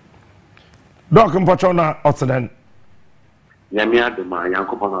Doc Mpacho na Otsen Yemia de ma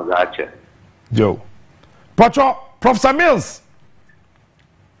yankopon ogache Joe Pacho Professor Mills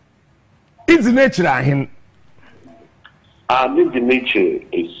is the nature ahin the nature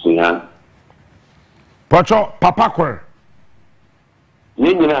is Pacho Papa Kwar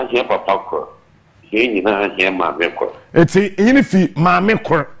Nina here Papa Kwar Nina here Mame Kwar it's inifi Mame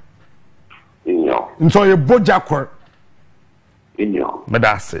Kwar nso ye boja kwar inyo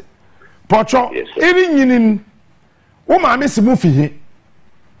medase pocho eri nyinin wo ma me simu fihi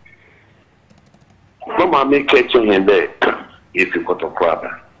wo ma me kecho hende ifi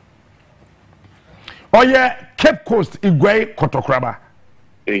kotokraba oye Cape Coast igwe kotokraba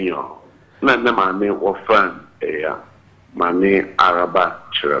inyo na ma me wo fan ya ma me araba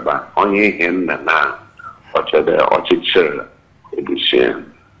chiraba onye hen na ochede ochichira edushen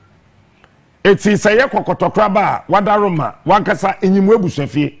eti saye kokotokraba wadaroma wankasa enyimwe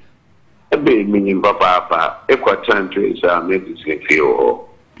busafie ebe minyim papa ekwatantwe sa medusafie o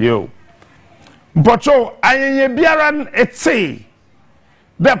yo mpocho ayenye biara eti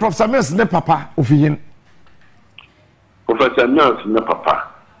the Professor Mills ne papa ofiyin Professor Mills ne papa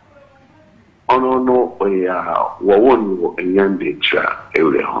ono no oya wo enyambe tra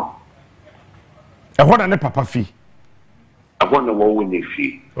ewre ho ehwo na ne papa fi abona wo ne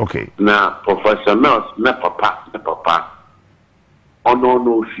fi okay na Professor Mills ne papa ono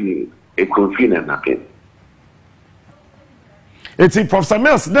no fi ekonfi na nape eti Professor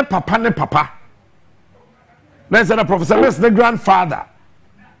Mills ne papa na say na Professor Mills ne grandfather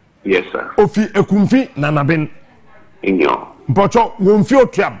yes sir ofi ekunfi na naben inyo mpocho wonfi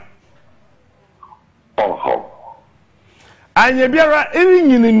otuam oho anye biara eri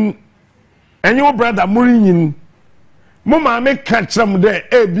nyinin enye wo brother muri nyin mo ma me ka kyerem de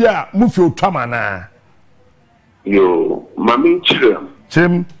e bia mu fi otuam na yo mami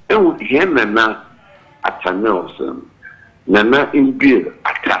chim ewu yena na Atta Mills na imbir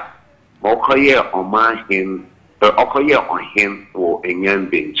ata okoye omahin okoye ohin wo enyan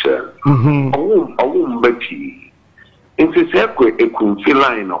benche owu mbati nti se ekunfi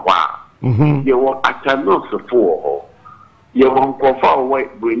line no wa ye wo Atta Mills for ye won kofa wo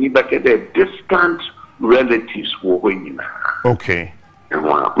bring back the distant relatives wo nyina okay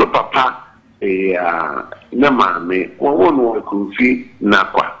wa papa na mame wo no ekunfi na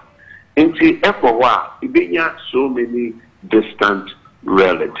kwa Into Epowa, Ibinya so many distant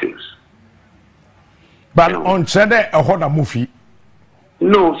relatives. But on Chede, a hoda movie.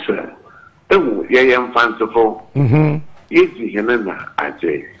 No, sir. Oh, yeah, I'm fanciful. Yes, Henna, I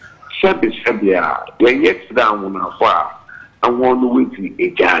say. Shabia, when yet down on our fire, and one with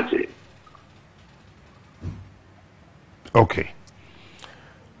the judge. Okay.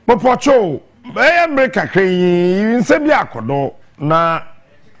 Popocho, I am make a crane in Sabia Kodo, na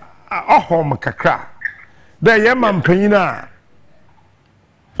home kakra. The Yaman Pena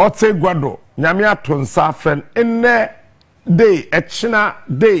Ote Guado, Yamia Tonsafen in there. Day, Echina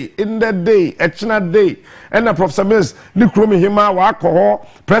day, in that day, Echina day, and the Professor Mills, Nikrumi Hima, Wako,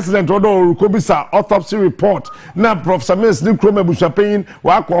 President Odo, Ukobisa, autopsy report. Now, Professor Mills, Nikrumi Bushapin,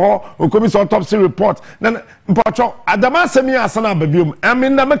 Wako, Ukobisa autopsy report. Then, Pacho, Adama Semi Asana Babium, I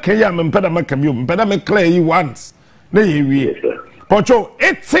mean, Namakayam and Pedamacabium, Pedamaclay once. Nay, Pacho,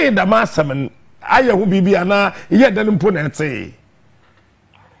 it say the Massaman, I will be Anna, yet then put and say.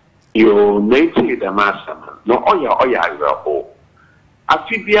 You may say the master. No, oh, I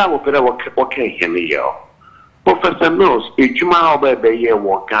feel be our better work here. Professor Mills, a Juma Bebe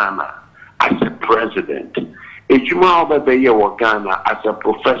Ghana as a president, a Juma Bebe Ghana as a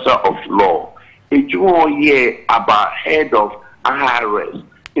professor of law, a Juma year about head of IRS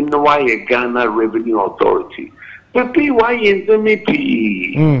in the way Ghana Revenue Authority. But why is the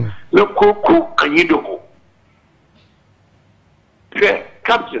MP? No, Coco and you do.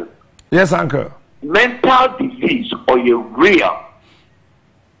 Captain. Yes, uncle. Mental disease or you real.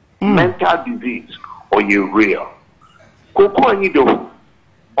 Mental disease or you real. Koko anido.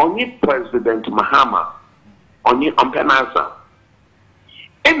 Only President Mahama. Only Ampenasa.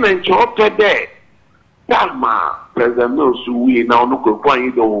 And then chope there. Dama President Mills we now no koko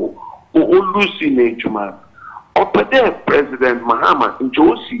anido. Lucy Nejuma. Ope there President Mahama in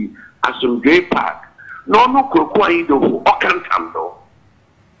Josie Asum Gray Park. No koko anido. Okantando.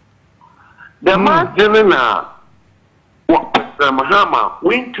 The man didn't what President Mahama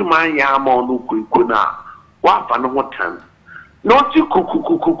went to my yamo no kuna, what fan what time. Not you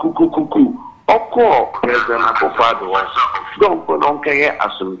cuckoo, or call President Akofado was don't go on care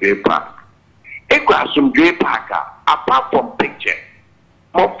as some gay park. It was some gay parker, apart from picture.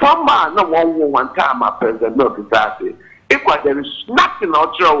 More from no one time, my President Mills it was there is nothing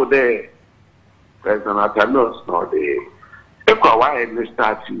out there. President Atta Mills not there. It was why in the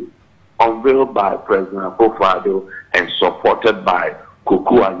statue. Unveiled by President Akofado and supported by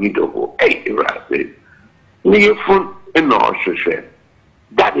Kuku Anidogo. Hey, Irasi.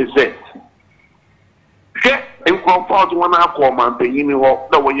 That is it. In comfort, one I call my Penini,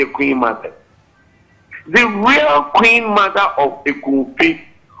 the way your queen mother. The real queen mother of a Kupi,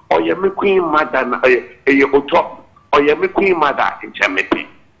 or your queen mother, a top, or your queen mother in Champion.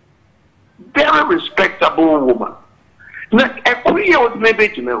 Very respectable woman. Now, a queer was maybe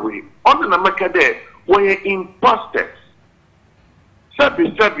in a way. On the Namaka there were imposters.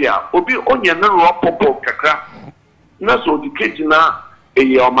 Serbia, Obi Onya no popo kakra. Na so the Kijina, a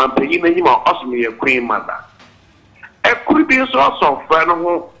yoman paying him or osme a queen mother. A could be also friend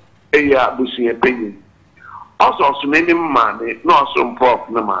a bushing opinion. Also, so many money, not some prof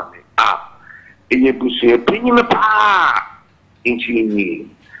no money. Ah, a bushing opinion in Chini.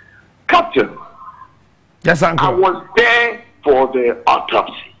 Captain. Yes, uncle. I was there for the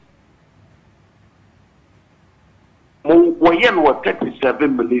autopsy. Wayen was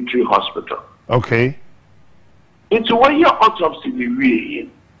 37 military hospital. Okay. Into one year autopsy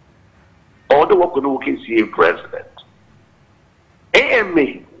we all the work on see a president.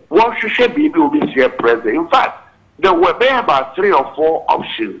 AMA, what should be will be see a president. In fact, there were about 3 or 4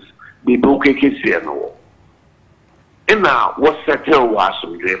 options. Be okay see no. And now what settle was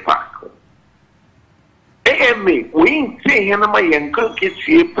some great park. AMA, we ain't say him and could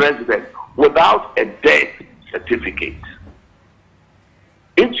see a president without a death certificate.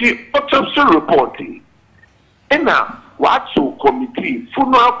 Into autopsy reporting. And now, what's your committee,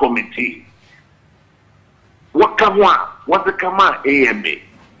 funeral committee? What come on? What the come on AMA?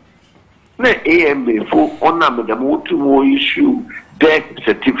 Na AMA for honor the more issue death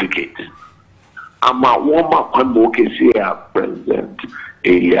certificate. I'm a woman when we can see a president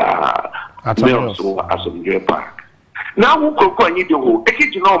Atta Mills or Asomdwe Park. Now who could go and you do?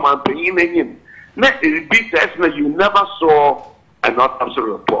 Man paying him. You never saw an autopsy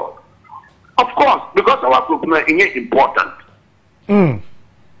report. Of course, because our group is important.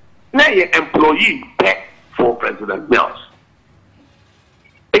 Now your employee pay for President Mills.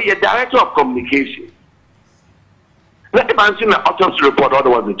 A director of communication. Let the man see an autopsy report,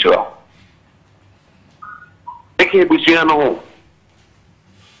 otherwise the trial. I can't be seen home.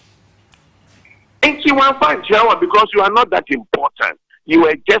 And you want to find Jawa because you are not that important. You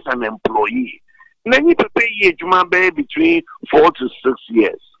are just an employee. Then you pay you between 4 to 6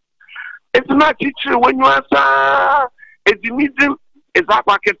 years. It's not true when you are a meeting is a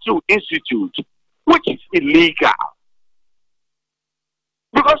packet to institute, which is illegal.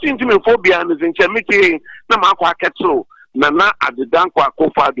 Because intimaphobia is in Chamiti, Namaka Ketso, Nana at the Dankwa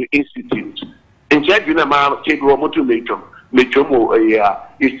Kofadu Institute. In Chadinama, Chedromoto Metromo,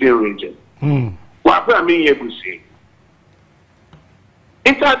 Eastern region. What I mean, you see.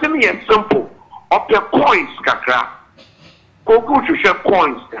 It's a simple. Of the coins, Kakra. Koku to share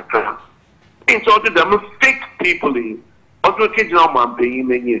coins, Kakra. It's all the fake people in. Also, kids are man paying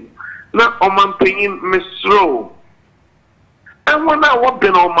in. Now, on man paying Mistro. And when I walk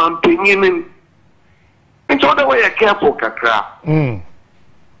in on man paying in. It's all the way I care for Kakra.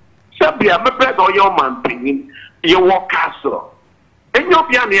 Sabia, my bread or your man paying. You walk castle. And you'll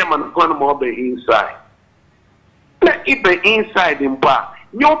be an man going more be inside. Let it be inside in bar.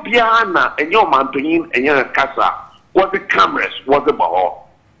 Your piano and your man paying and your casa. What the cameras, what the ball.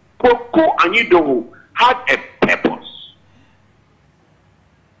 Coco and you do had a purpose.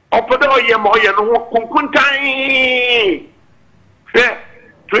 Opodo yemoya no kunkuntai.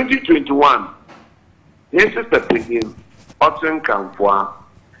 2021. Yes, is the beginning. Otten Kamfwa.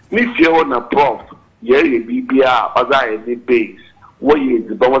 Ni fio na prof. Ye BBA other any base. What ye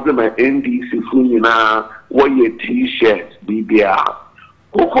the was my NDC funina. What ye T-shirt BBA.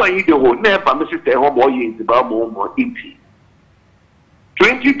 Coco and you do never Mr. Home or ye the bamboo more eating.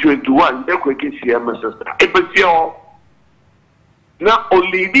 2021, the quickest year, Mr. Star. Now,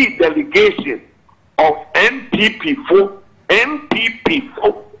 only the delegation of MPP4,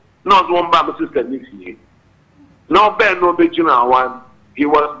 not one by Mr. Nixon. No, Ben, no, one. He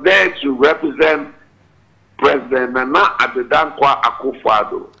was there to represent President Nana at the Dankwa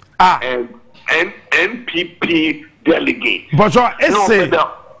Akufo-Addo and MPP delegate. But your essay,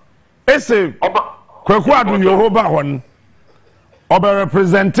 Akufo-Addo, Yoruba one. Oba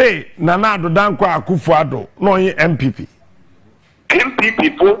represente Nana Dankwa Akufo-Addo no MPP.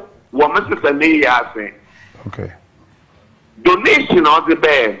 MPP for what Mr. Neya say. Okay. Donation of the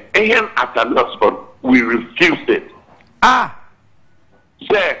band and Atta Mills, we refused it.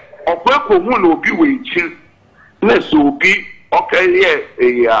 Say, Okweko who be with you. Let's be okay.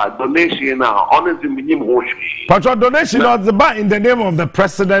 A donation now. Honestly, minimum. But your donation of the bar in the name of the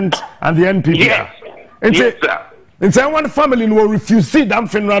president and the NPP. Yes, yes, sir. And say one family will refuse that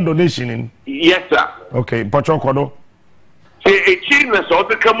funeral donation. Yes, sir. Okay, but your kodo. Say a chiness or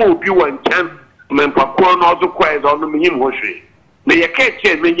the come be 110 men popcorn or the quiet on the minimum washing. May a catch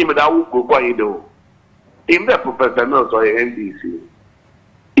and many without go by do. In the Professor Mills or NDC.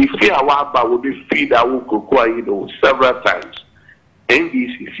 If you are will be feed I will go quiet several times.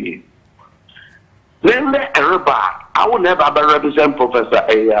 NDC. Then the Araba, I will never represent Professor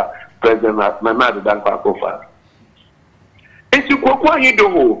President Nana Dankwa Akufo-Addo. It's a quiet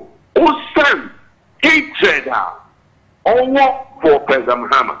do. Oh, son, hatred. Or work for President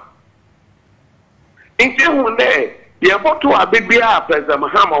Mahama. In one day, you have to a baby President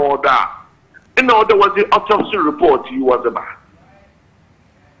Mahama or that. You know, there was the autopsy report you was about.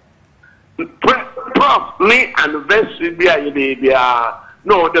 Prof, me and Vessi Bia,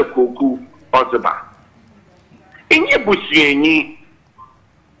 no other cuckoo or about. In your bush,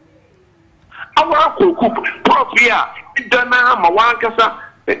 our cuckoo, Prof, here, Dana Mawankasa,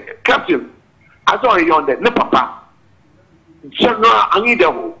 Captain, I saw you on that, no papa. General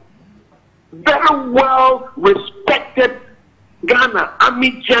Anidaho, very well respected Ghana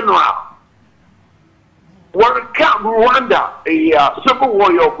Army General. Rwanda, a civil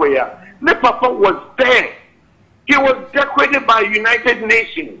warrior player. The papa was there. He was decorated by United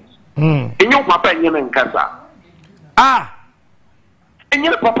Nations. And your papa in Kasa. And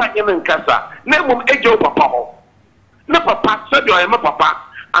your papa in Kasa. Name Ejo Papa. No papa said you are my papa,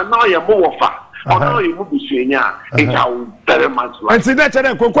 and now you're more far. Oh no, you move it's very much like. And see that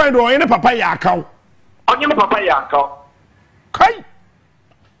you're going to any papa yakao. On your papa yakao. Kai.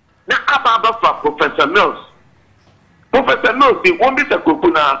 Now, about Professor Mills. Professor Mills, the one bit of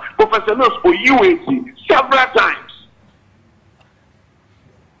Kokuna, Professor Mills for UAC several times.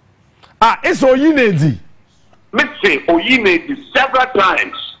 It's Oyinedi. Let's say Oyinedi several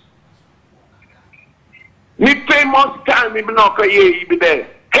times. Me famous time, even okay, be there.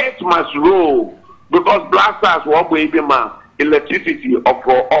 Head must roll because Black Stars were baby man electricity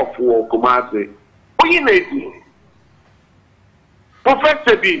off for Kumasi. Oyinedi.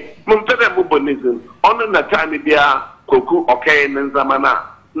 Professor B, Mumtana Mubonism, on the time there, Koku, okay, and Zamana,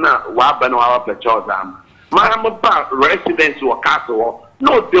 na Wabano, our Pechozam. My residents were castle,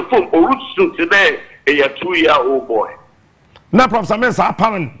 No, the phone or today a 2-year-old boy. Now, Professor Mills,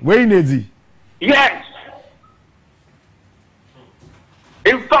 apparent, where is Yes.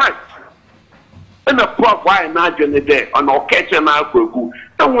 In fact, in the prof, why imagine the day on occasion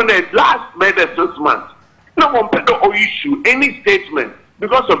and when they last made a 6 months, no one paid or issue any statement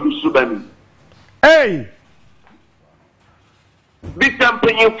because of the Sudanese. Hey! Bishop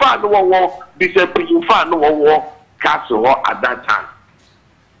Penyinfa no war, Bishop Penyinfa no war, castle at that time.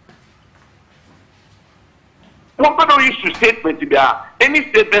 One better issue statement to be any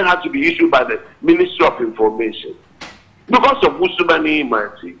statement has to be issued by the Ministry of Information because of Musubani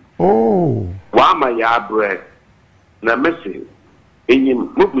Marty. Oh, Wama ya bread na message.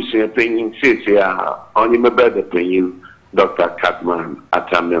 Enyim mubusia penyin says ya only me the penyin Dr. Capt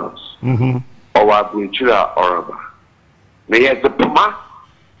Atta Mills. Owa bunchira oraba. Na yes the puma,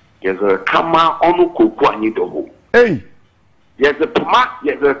 yes the kama onu koku anyi doho. hey! Yes the puma,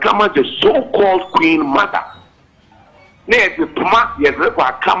 yes the kama the so-called Queen Mother. Na yes the puma, yes the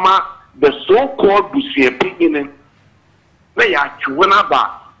kama the so-called busia penyin. Na ya chuwana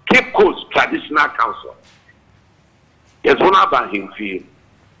ba Cape Coast Traditional Council. Yes, one about him fee.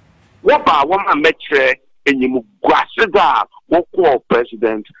 What about one metre in you Guasida, what call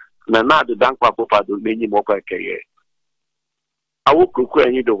president, Nana the Dankwa Papa do many more career. I will cook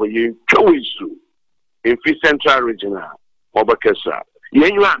any over you, Choisu, in Free Central Regional, Obakesa.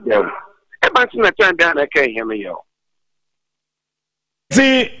 You are there. Imagine a time down, I can't hear me.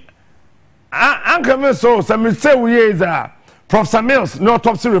 See, Uncle Mills, so some say we is Professor Mills, no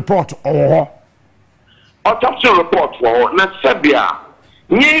autopsy report or autopsy report for Nasabia.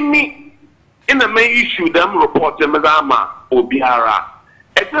 Near me in the main issue, them report them as Ama Obiara.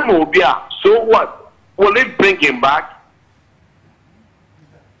 At them Obia, so what? Will it bring him back?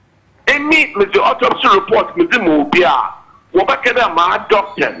 And me with the autopsy report with them Obia. Wabakada ma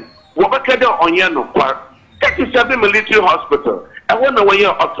doctor, Wabakada Onyano Park, 37 military hospital. I want to know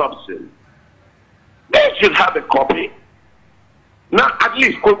your autopsy. They should have a copy. Now, at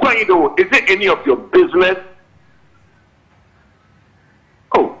least, is it any of your business?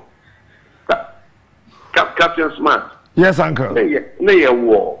 Oh, Captain Smart. yes, Uncle. Nay,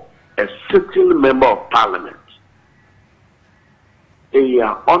 war, a sitting member of Parliament, a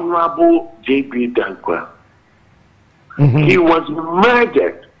Honorable J.B. Dankwa. He was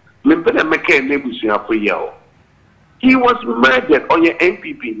murdered. He was murdered on your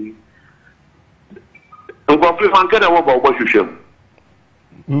MPP.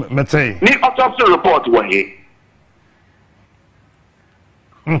 Ni autopsy report wa he.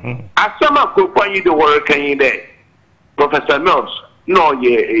 Asama ko kwanyi de work kan there. Professor Mills no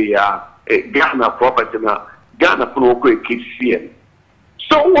ye a Ghana property na Ghana pro ko ekisia.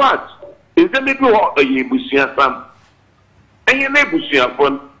 So what? Is the middle of a busia sam? And ye na busia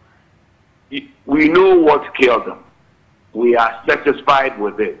fon. We know what killed them. We are satisfied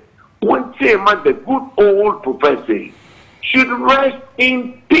with it. One day, man, the good old professor should rest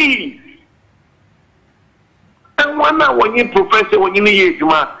in peace. And one now, when you professor, when you need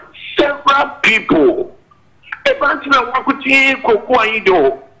several people.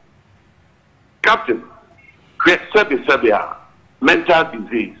 Captain, Sabia, mental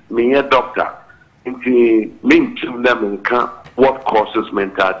disease, me a doctor, into what causes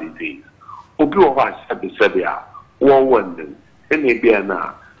mental disease. Obi wa Sabia, one and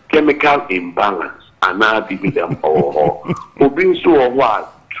chemical imbalance and now dividend or Obi so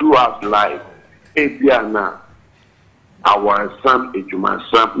what throughout life. Ebiana, our son, Ejuma,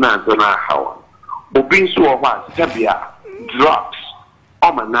 son, Nazana, how Obi so what Sabia, drugs,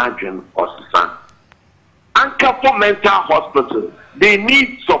 omanagin or son. Anchor for mental hospital, they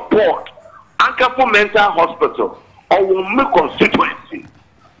need support. Anchor for mental hospital or will make constituency.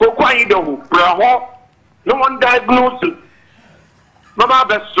 No one diagnosed. Mama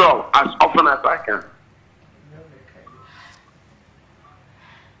best strong as often as I can.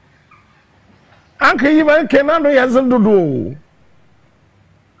 Uncle, even cannot do.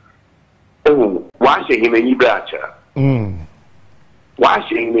 Oh, washing him any batcher.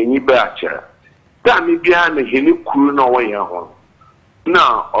 Washing any batcher. Tammy behind the henny crew no way home.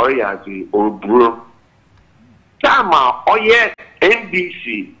 Now, Oriazi or Brew. Tama, oh yes,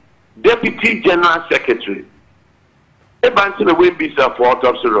 NBC, Deputy General Secretary. Ebansi the way bisa for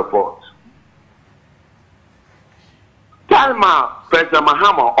autopsy report. Tama, President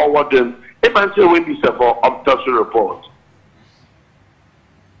Mahama Owadun, Ebansi the way bisa for autopsy report.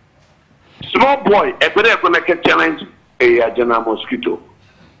 Small boy, a better gonna challenge a general mosquito.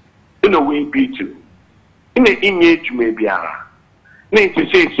 In a way, B2. In the image, maybe. Need to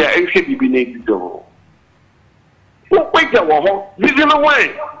say, sir, I should be named. What wait a while, living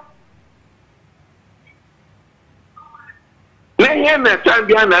away. Let him at time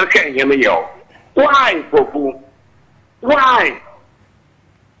behind that can hear me. Why, Popu? Why?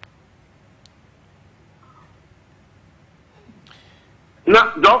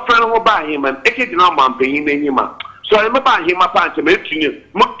 Now, don't friend who buy him and a kid no man paying him. So I remember him a punch and making you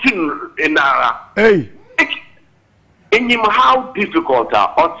in Nara. Hey. In him, how difficult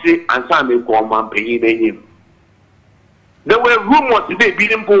are Otzi and Sammy man paying him? There were rumors today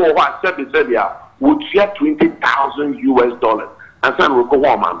being for what Serbia would share $20,000 and Sam will go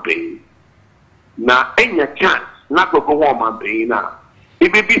home and pay. Now, any chance not to go home and pay now.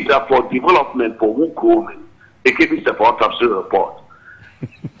 It may be for development for who come. It can be for autopsy report.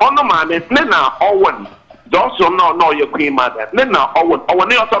 On the man, it's now all one. Also, no, your queen mother. Now, all one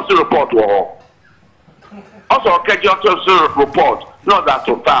autopsy report. Also, catch your autopsy report. Not that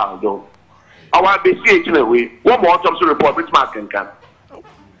so far, though. I want to be CH in a way. One more autopsy report, which Mark can come.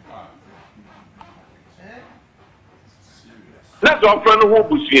 That's our friend who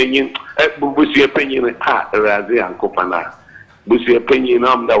was your opinion at Razi and Copana. Was your opinion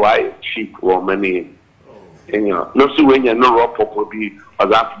on the white cheap woman. No, so when you're no rock for be or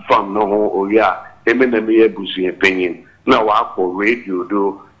that from no, oh, yeah, Eminem Bussy opinion. No, I for radio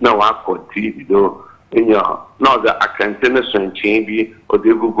do, no, I for TV do. Now that I can tennis and change or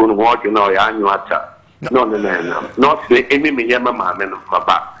they will go walking or annual attack. No, not the enemy Yamama and my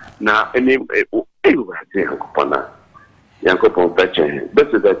back. Now, any Copana. Yankopon fetching. This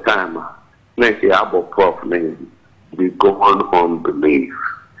is the time next year about prof name we go on belief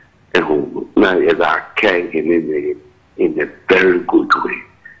and who now is our king in a very good way.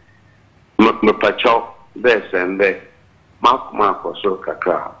 My pacho this and that Mark or so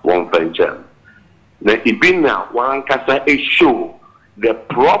kaka one venture. Now it been now one casa a show the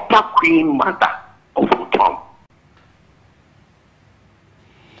proper queen mother of Tom.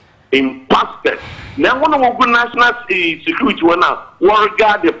 Impacted. Now, one of the national security one now will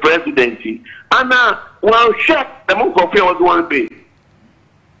regard the presidency and well, check the month of was one pay.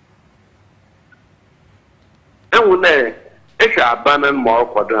 And when they abandon more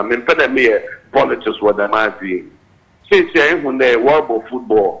quadrant, and pay me politics what they might be. Since when they world of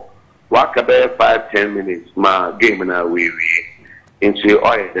football, walk about 5-10 minutes, my game and I we into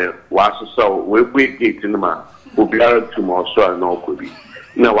oil, was so we get in the man, will be able to more so no could be.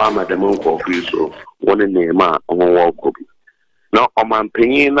 Now I'm at the moon coffee, so one name on one copy. Now, on my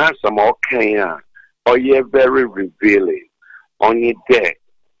opinion, some more can or ye very revealing on your deck.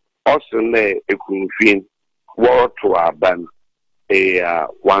 Also, a queen war to our band, a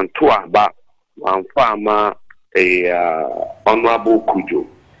one to our back, one farmer, a honorable Kujo,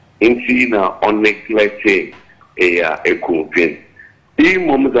 in on neglected a queen. These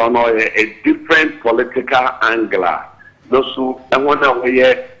moments on a different political angle. No, so I want to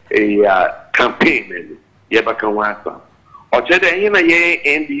a campaign. Yabaka Wasa. Or Cheda in a year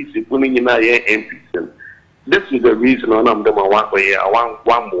NDC putting in a year MPs. This is the reason on them one way.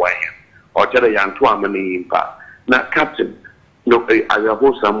 Or Cheda Yantua many impact. Now, Captain, no, I have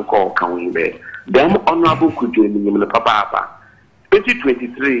some call coming there. Them honorable could join him in the Papa.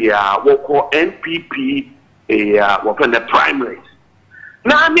 2023, what call NPP what the primaries.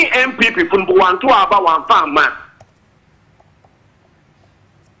 Now, me MPP from one to about one farm man.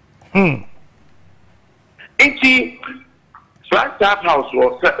 Inti Black Stars house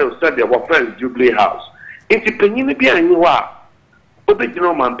was said there were friends Jubilee house. Inti penny be a new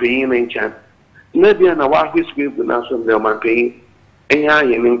original man paying in chan. Maybe an award whiskey with national man paying. And I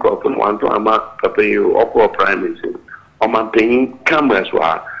in crop and one to a mark pay or prime minister or man paying cameras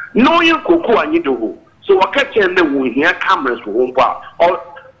were. No, you cocoa and you do. So I catch and then we hear cameras won't part or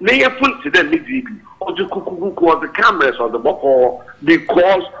lay a foot to them midweek. Or the cuckoo or the cameras or the boko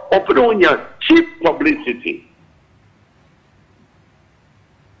because of the cheap publicity.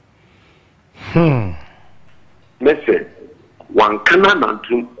 Listen, one cannot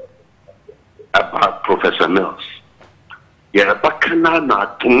do about Professor Mills. Yeah, but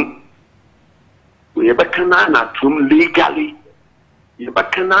cannot do. We cannot do legally. You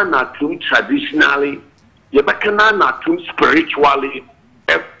cannot do traditionally. You cannot do spiritually.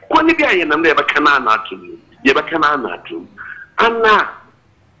 When you are never cannot do, you cannot do. And now,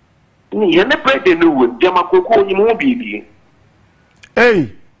 you never did know with Democrat, you won't be.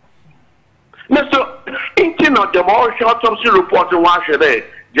 Hey, Mr. Intin of the more short of the report and wash it,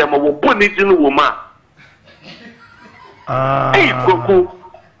 Gemma will put it in a woman. Hey, Coco,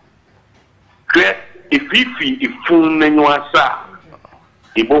 if if fool and you are sa,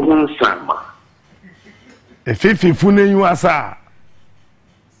 if won't sama. If fool and you are sa.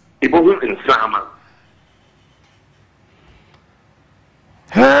 Ibo in Sama.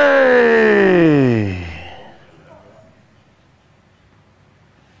 Hey,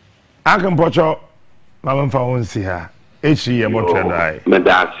 I can put your Mamma Phone see her. H.E. about to die.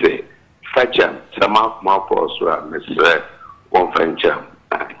 Medase, Fetcher, some of my posts were Mr. One Fencher.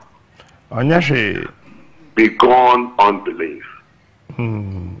 Onyashi. Be gone unbelief.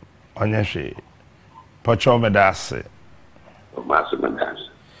 Onyashi. Pacho Medase. Master Medase.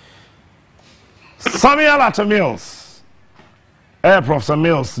 Samuel Atta Mills. Professor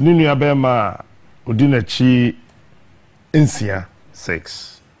Mills, Nini Abema, Udinachi, Insia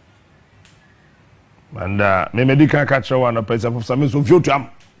 6. And me medical catcher one a person of some of you jam.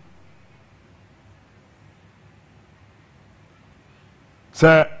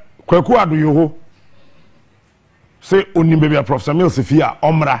 Sir, Kwekua do you ho? Say only baby a Professor Mills if you are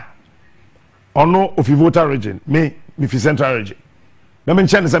Omra. Or no of your voter region, me if you central region. No men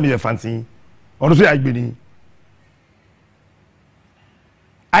chance me a fancy. Honestly,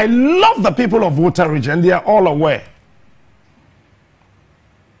 I love the people of voter region, they are all aware.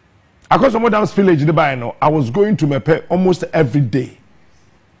 Across the modern village, I was going to Mepe almost every day.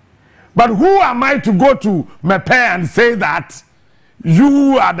 But who am I to go to Mepe and say that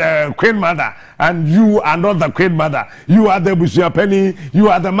you are the Queen Mother and you are not the Queen Mother? You are the Bushia Penny, you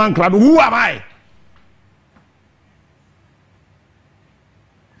are the man crowd. Who am I?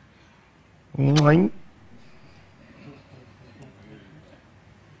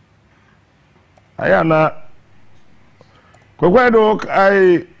 Ayana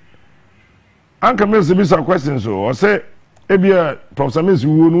I Uncle Mills be some questions or say ebia Professor Mills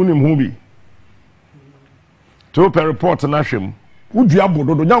wo no nim ho bi to per report na hwem wo dua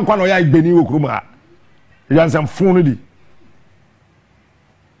bododo nya nkwa na oya igbeni wo krum ha ya nsam fon no di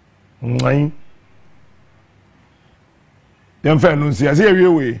nwan dem fa no nsia se ewie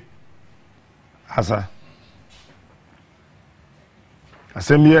we asa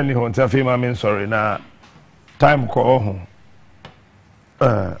asemi ni ho nta fe ma men sorry na time ko ho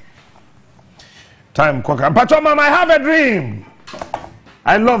time Kwaka. Pacho Mama, I have a dream.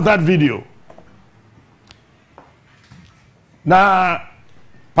 I love that video. Now,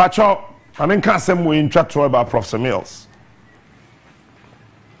 Pacho, I mean, can't say we interact about Professor Mills.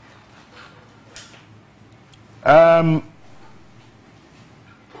 Met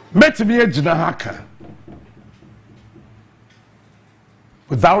me a Jinahaka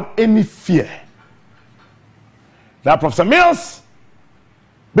without any fear. Now, Professor Mills.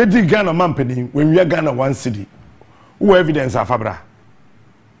 Bedi Ghana Mampany when we are Ghana one city. Who evidence of Fabra?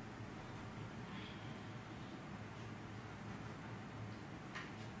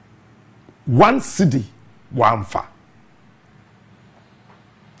 One city, one fa.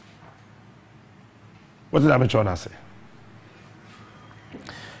 What did I mention? I say?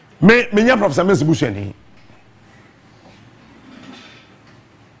 Me Professor Mills Busheni.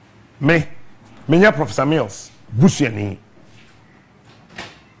 Me Professor Mills Busheni.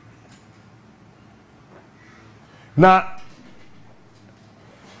 Now,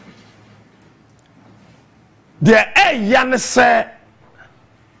 the yan say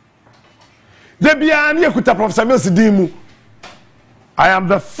the biani kuta Professor Mills dimu. I am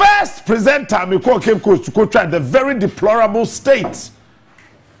the first presenter me call Cape Coast to try the very deplorable state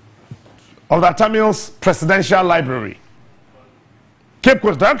of the Atta Mills Presidential Library. Cape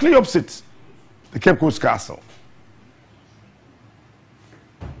Coast directly opposite the Cape Coast Castle.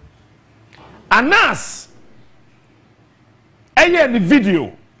 Anas the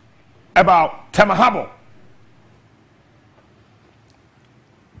video about Temahabo.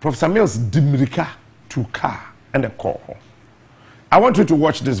 Professor Mills Dimirika to car and a call. I want you to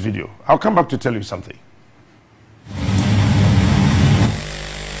watch this video. I'll come back to tell you something.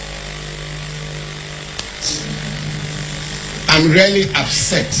 I'm really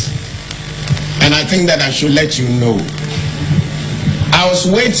upset, and I think that I should let you know. I was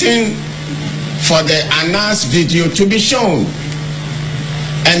waiting for the Anas video to be shown,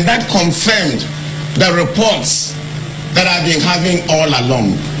 and that confirmed the reports that I've been having all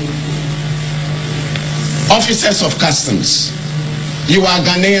along. Officers of customs, you are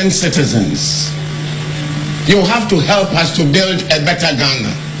Ghanaian citizens. You have to help us to build a better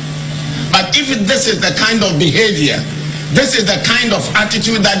Ghana. But if this is the kind of behavior, this is the kind of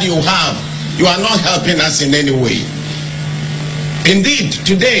attitude that you have, you are not helping us in any way. Indeed,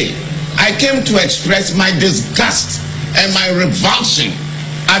 today, I came to express my disgust and my revulsion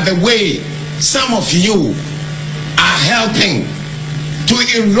at the way some of you are helping to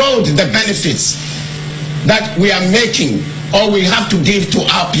erode the benefits that we are making or we have to give to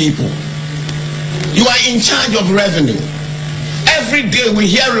our people. You are in charge of revenue. Every day we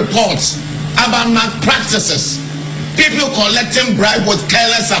hear reports about malpractices People collecting bribes with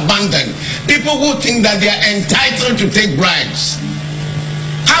careless abandon. People who think that they are entitled to take bribes.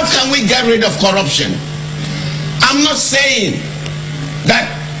 How can we get rid of corruption? I'm not saying that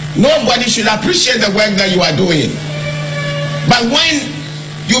nobody should appreciate the work that you are doing. But when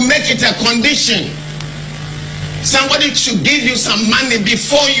you make it a condition, somebody should give you some money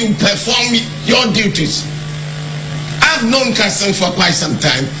before you perform your duties. I've known Customs for quite some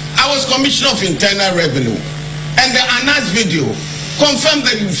time. I was Commissioner of Internal Revenue. And the announced video confirmed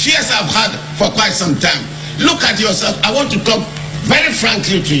the fears I've had for quite some time. Look at yourself. I want to talk very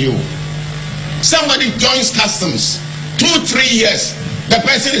frankly to you. Somebody joins Customs. 2-3 years, the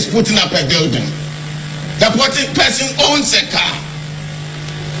person is putting up a building. The person owns a car.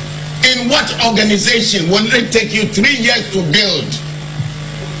 In what organization will it take you 3 years to build?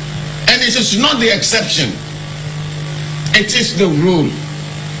 And it is not the exception. It is the rule.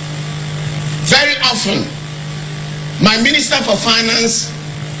 Very often, my Minister for Finance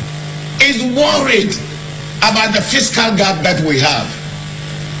is worried about the fiscal gap that we have.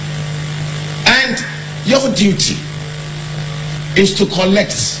 And your duty is to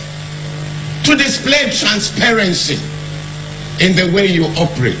collect, to display transparency in the way you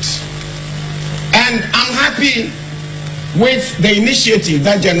operate. And I'm happy with the initiative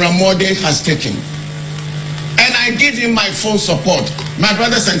that General Mode has taken. And I give him my full support. My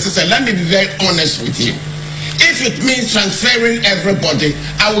brothers and sisters, let me be very honest with you. If it means transferring everybody,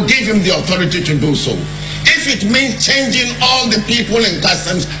 I will give him the authority to do so. If it means changing all the people in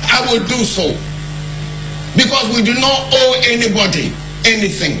Customs, I will do so. Because we do not owe anybody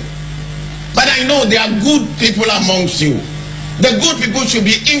anything. But I know there are good people amongst you. The good people should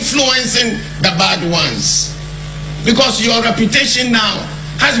be influencing the bad ones. Because your reputation now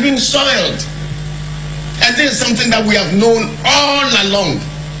has been soiled. And this is something that we have known all along.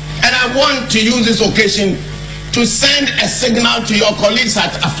 And I want to use this occasion to send a signal to your colleagues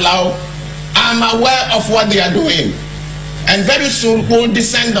at Aflao. I'm aware of what they are doing. And very soon we'll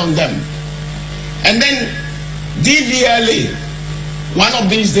descend on them. And then DVLA, one of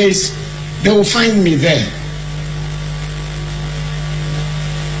these days, they will find me there.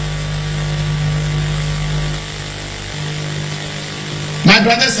 My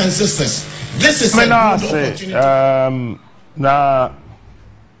brothers and sisters, this is a good opportunity. Now,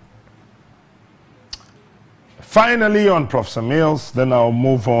 finally on Professor Mills, then I'll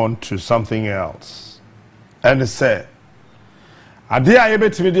move on to something else. And it said, Adia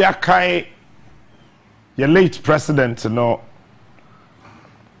Ebetimedia Kai, your late president, and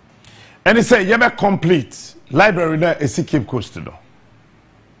he said, "Yebe complete library na esi Cape Coast do."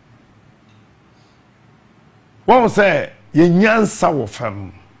 One say, "Ye nyansa wo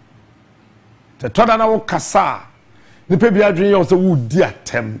fam." The toda na wo kasa, ni pe bia dwen ye say wo di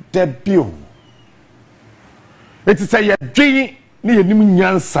atem, de bio. It say ye dwen ni ye nim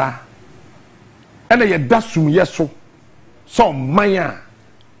nyansa, ena ye dasum ye so man a.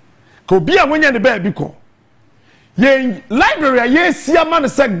 Ko bia wonya ne ba bi ko. Ye library ye sia man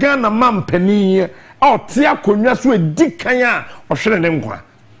se Ghana man pani o te akonwa so edi kan a o hwere ne nkwa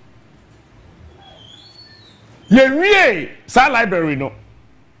ye wie sa library no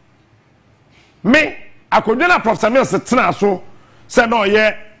me akonwa na Professor Mills tena so se no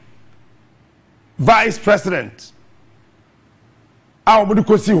ye vice president a o bodi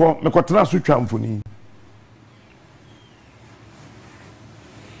kosi ho me kotena so twa mfoni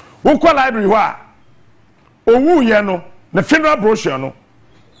wo ko library ho a owu ye no the funeral brochure no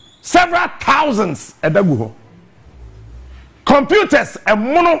several thousands edagu ho computers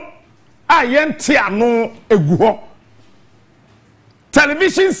emono a yente ano egu ho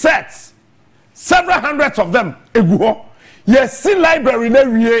television sets several hundreds of them egu ho yes library na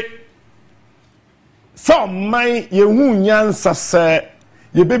wie so man ye hu nyansa se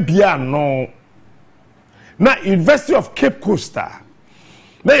ye bebia no na University of Cape Coast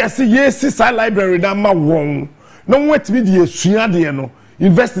na yes sa library na ma won no wetimi de esua de no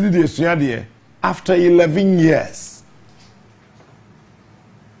university de esua de after 11 years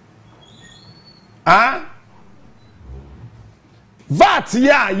VAT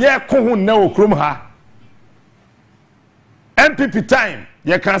ye ko hu na okrom ha MPP time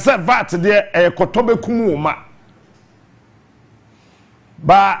ye kan say VAT de ekotobe kumu ma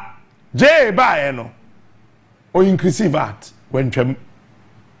ba je ba no o increase VAT when twam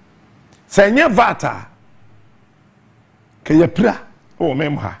Senya vata ke ye pra o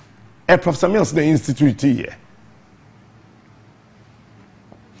memha e Professor Mills the institute here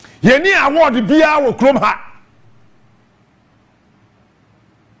ye ni award bia wo krom ha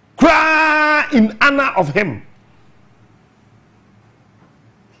cry in honor of him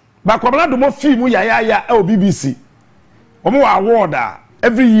ba kwabla do mo film ya o BBC omo award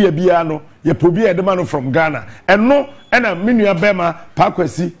every year bia no ye probia de man from Ghana eno na menua bema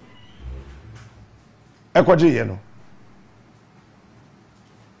pakwasi ekoje ye no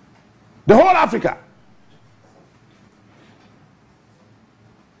the whole Africa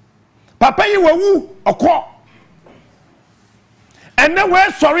papa yi wawu okọ and then we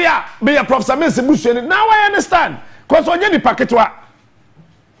sorry be a Professor Mills busuani now I understand cause onye ni paketwa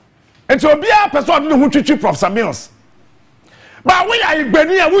enti obia person no hu twitwi Professor Mills ba we ya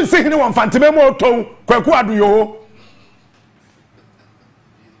igbani a won se hini won fanteme mo ton kwaku adu yo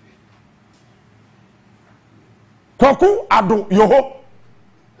kwaku adu yo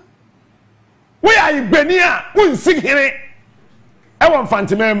we ya igbani a won se hini e won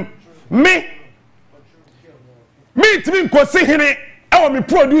fanteme me timi nko se hini e won me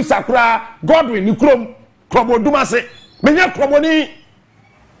producer kura Godwin ni krom kromoduma se me nya kromoni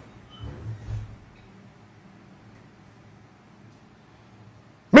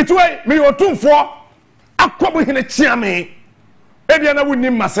mitwe me otumfo akwabu hene chia me ebia na woni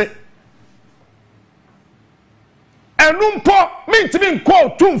mase enumpo mitimi nko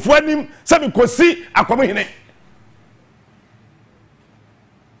otumfo anim se me kosi akwabu hene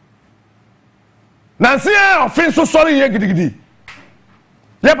nansi ofin so sorry ye gidigidi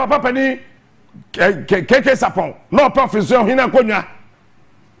ye papa pani keke sapon no professor hene konwa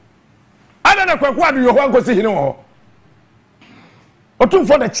ada na kwaku adu yo ho ankosi hene ho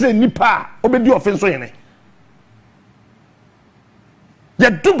otumfo da kire nipa obedi ofenso yene ya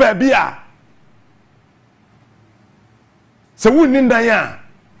du baabi a se wunni ndan a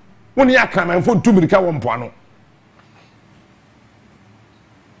woni akamanfo ntumirika wo mpoano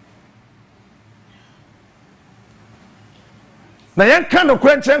na yan kan no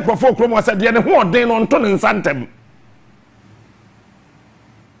kwanche nkrofo kromo asade ne ho odin no nto ne nsantem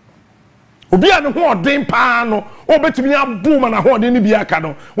obi a ne ho odin paa no obetumi abu ma na ho odin ne bi aka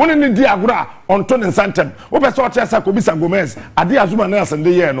no woni ne di agora onto ne nsantem obese o chesa ko bisa Gomez ade azuma na asende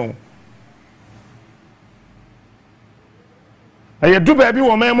ye no aye du ba bi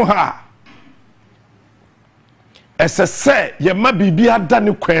wo mem ha esese ye ma bibi ada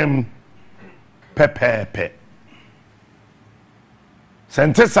ne kwam pepepe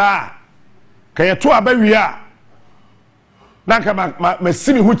sentesa kaye to abawi a nanka ma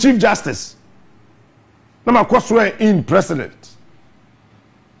simi hu chief justice na makoso in president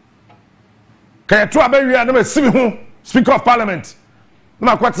kaye to abawi a na ma simi hu speaker of parliament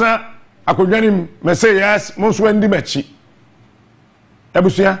na makwatena akodwanim me say yes monso ndi machi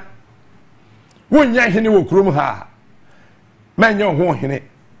abusua wonya hene wo kurom ha manya ho hene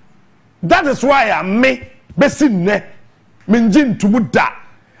that is why I me besinne minjin tumuda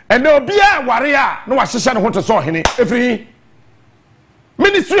and obia ware a na wahehye ne ho to so hene efri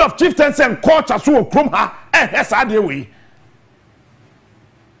Ministry of Chieftaincy and Culture so krom ha ehesa de we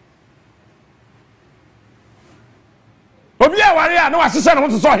obia ware a na wahehye ne ho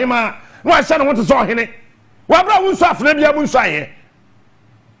to so hema na wahehye ne ho to so hene wabra wunso afna bia munso aye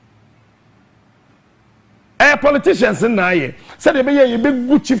politicians na aye said they be ye big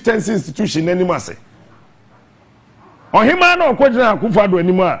good chieftaincy institution animase ohima na okwojina akufo ado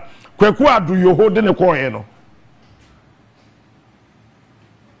animu a kwaku ado yoho de ne koye no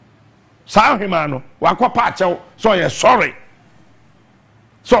sa ohima no wakopa achew so ye sorry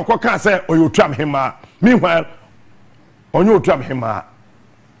so okoka say oyotuam hima meanwhile onye otuam hima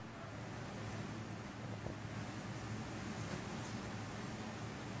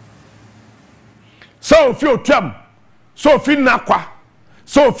so fi otuam so fi nakwa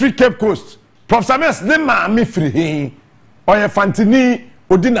so fi Cape Coast Professor Mills ne ma me firi hin oye fantini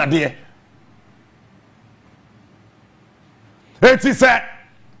odinade eti se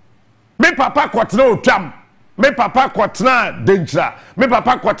me papa kwotena otuam me papa kwotena denjira me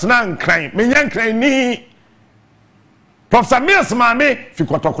papa kwotena nkran me nyankran ni Professor Mills ma me fi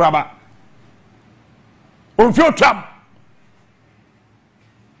kwotokoraba on fi otuam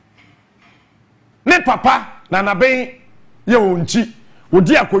ne papa na naben ye onchi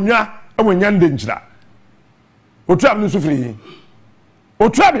odi akonwa awonya ndenjira otuam no sufiri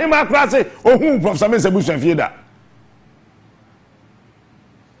otuam him akra se ohun Professor Mills abusu afieda.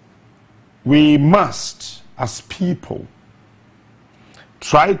 We must as people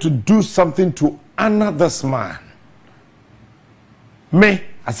try to do something to honor this man. Me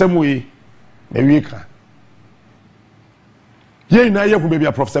asemwe me wika ye na ye ku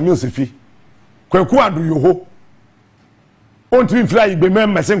bebia Professor Mills fi kwaku adu yoho ontri fly igbe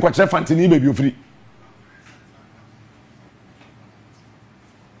memma se nkwache fantini bebi ofri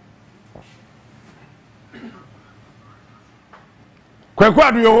kwaku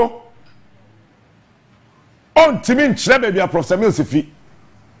adu yoho on timi nkyerɛ baabi a Professor Mills fi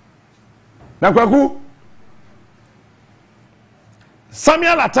na kwaku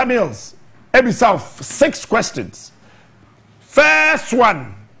Samuel Atta Mills ebisa 6 questions. First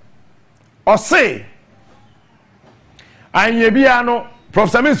one or say anye bia no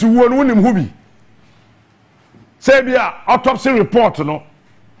Professor Mills wuo no wonim hu bi say bia autopsy report no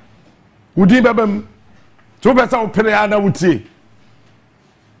wudi babam to be sa opere ana wutie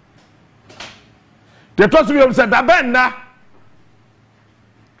the toss we said da ben na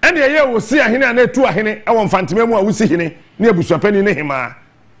ene ye wo si ahene ana etu ahene e wo mfanteme mu a wusi hene ne abusuapani ne hema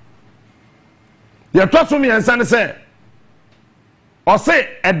the toss me ensa ne say o say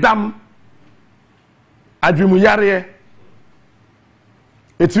edam adwimu yare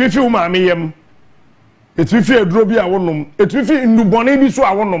etimi fi uma ameyem etimi fi eduro bi a wonom etimi fi ndubone bi so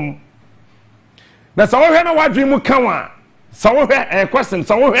a wonom na sa wo hwe na wadwimu kanwa sa wo hwe question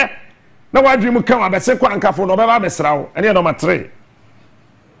sa wo hwe na wadwimu kanwa be se kwa nkafo no be ba besrawo ene no matre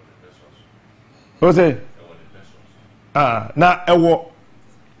o say na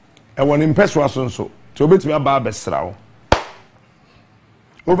ewo ni mpeso aso nso ti obetimi aba besrawo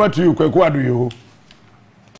over to you kwaku adu yo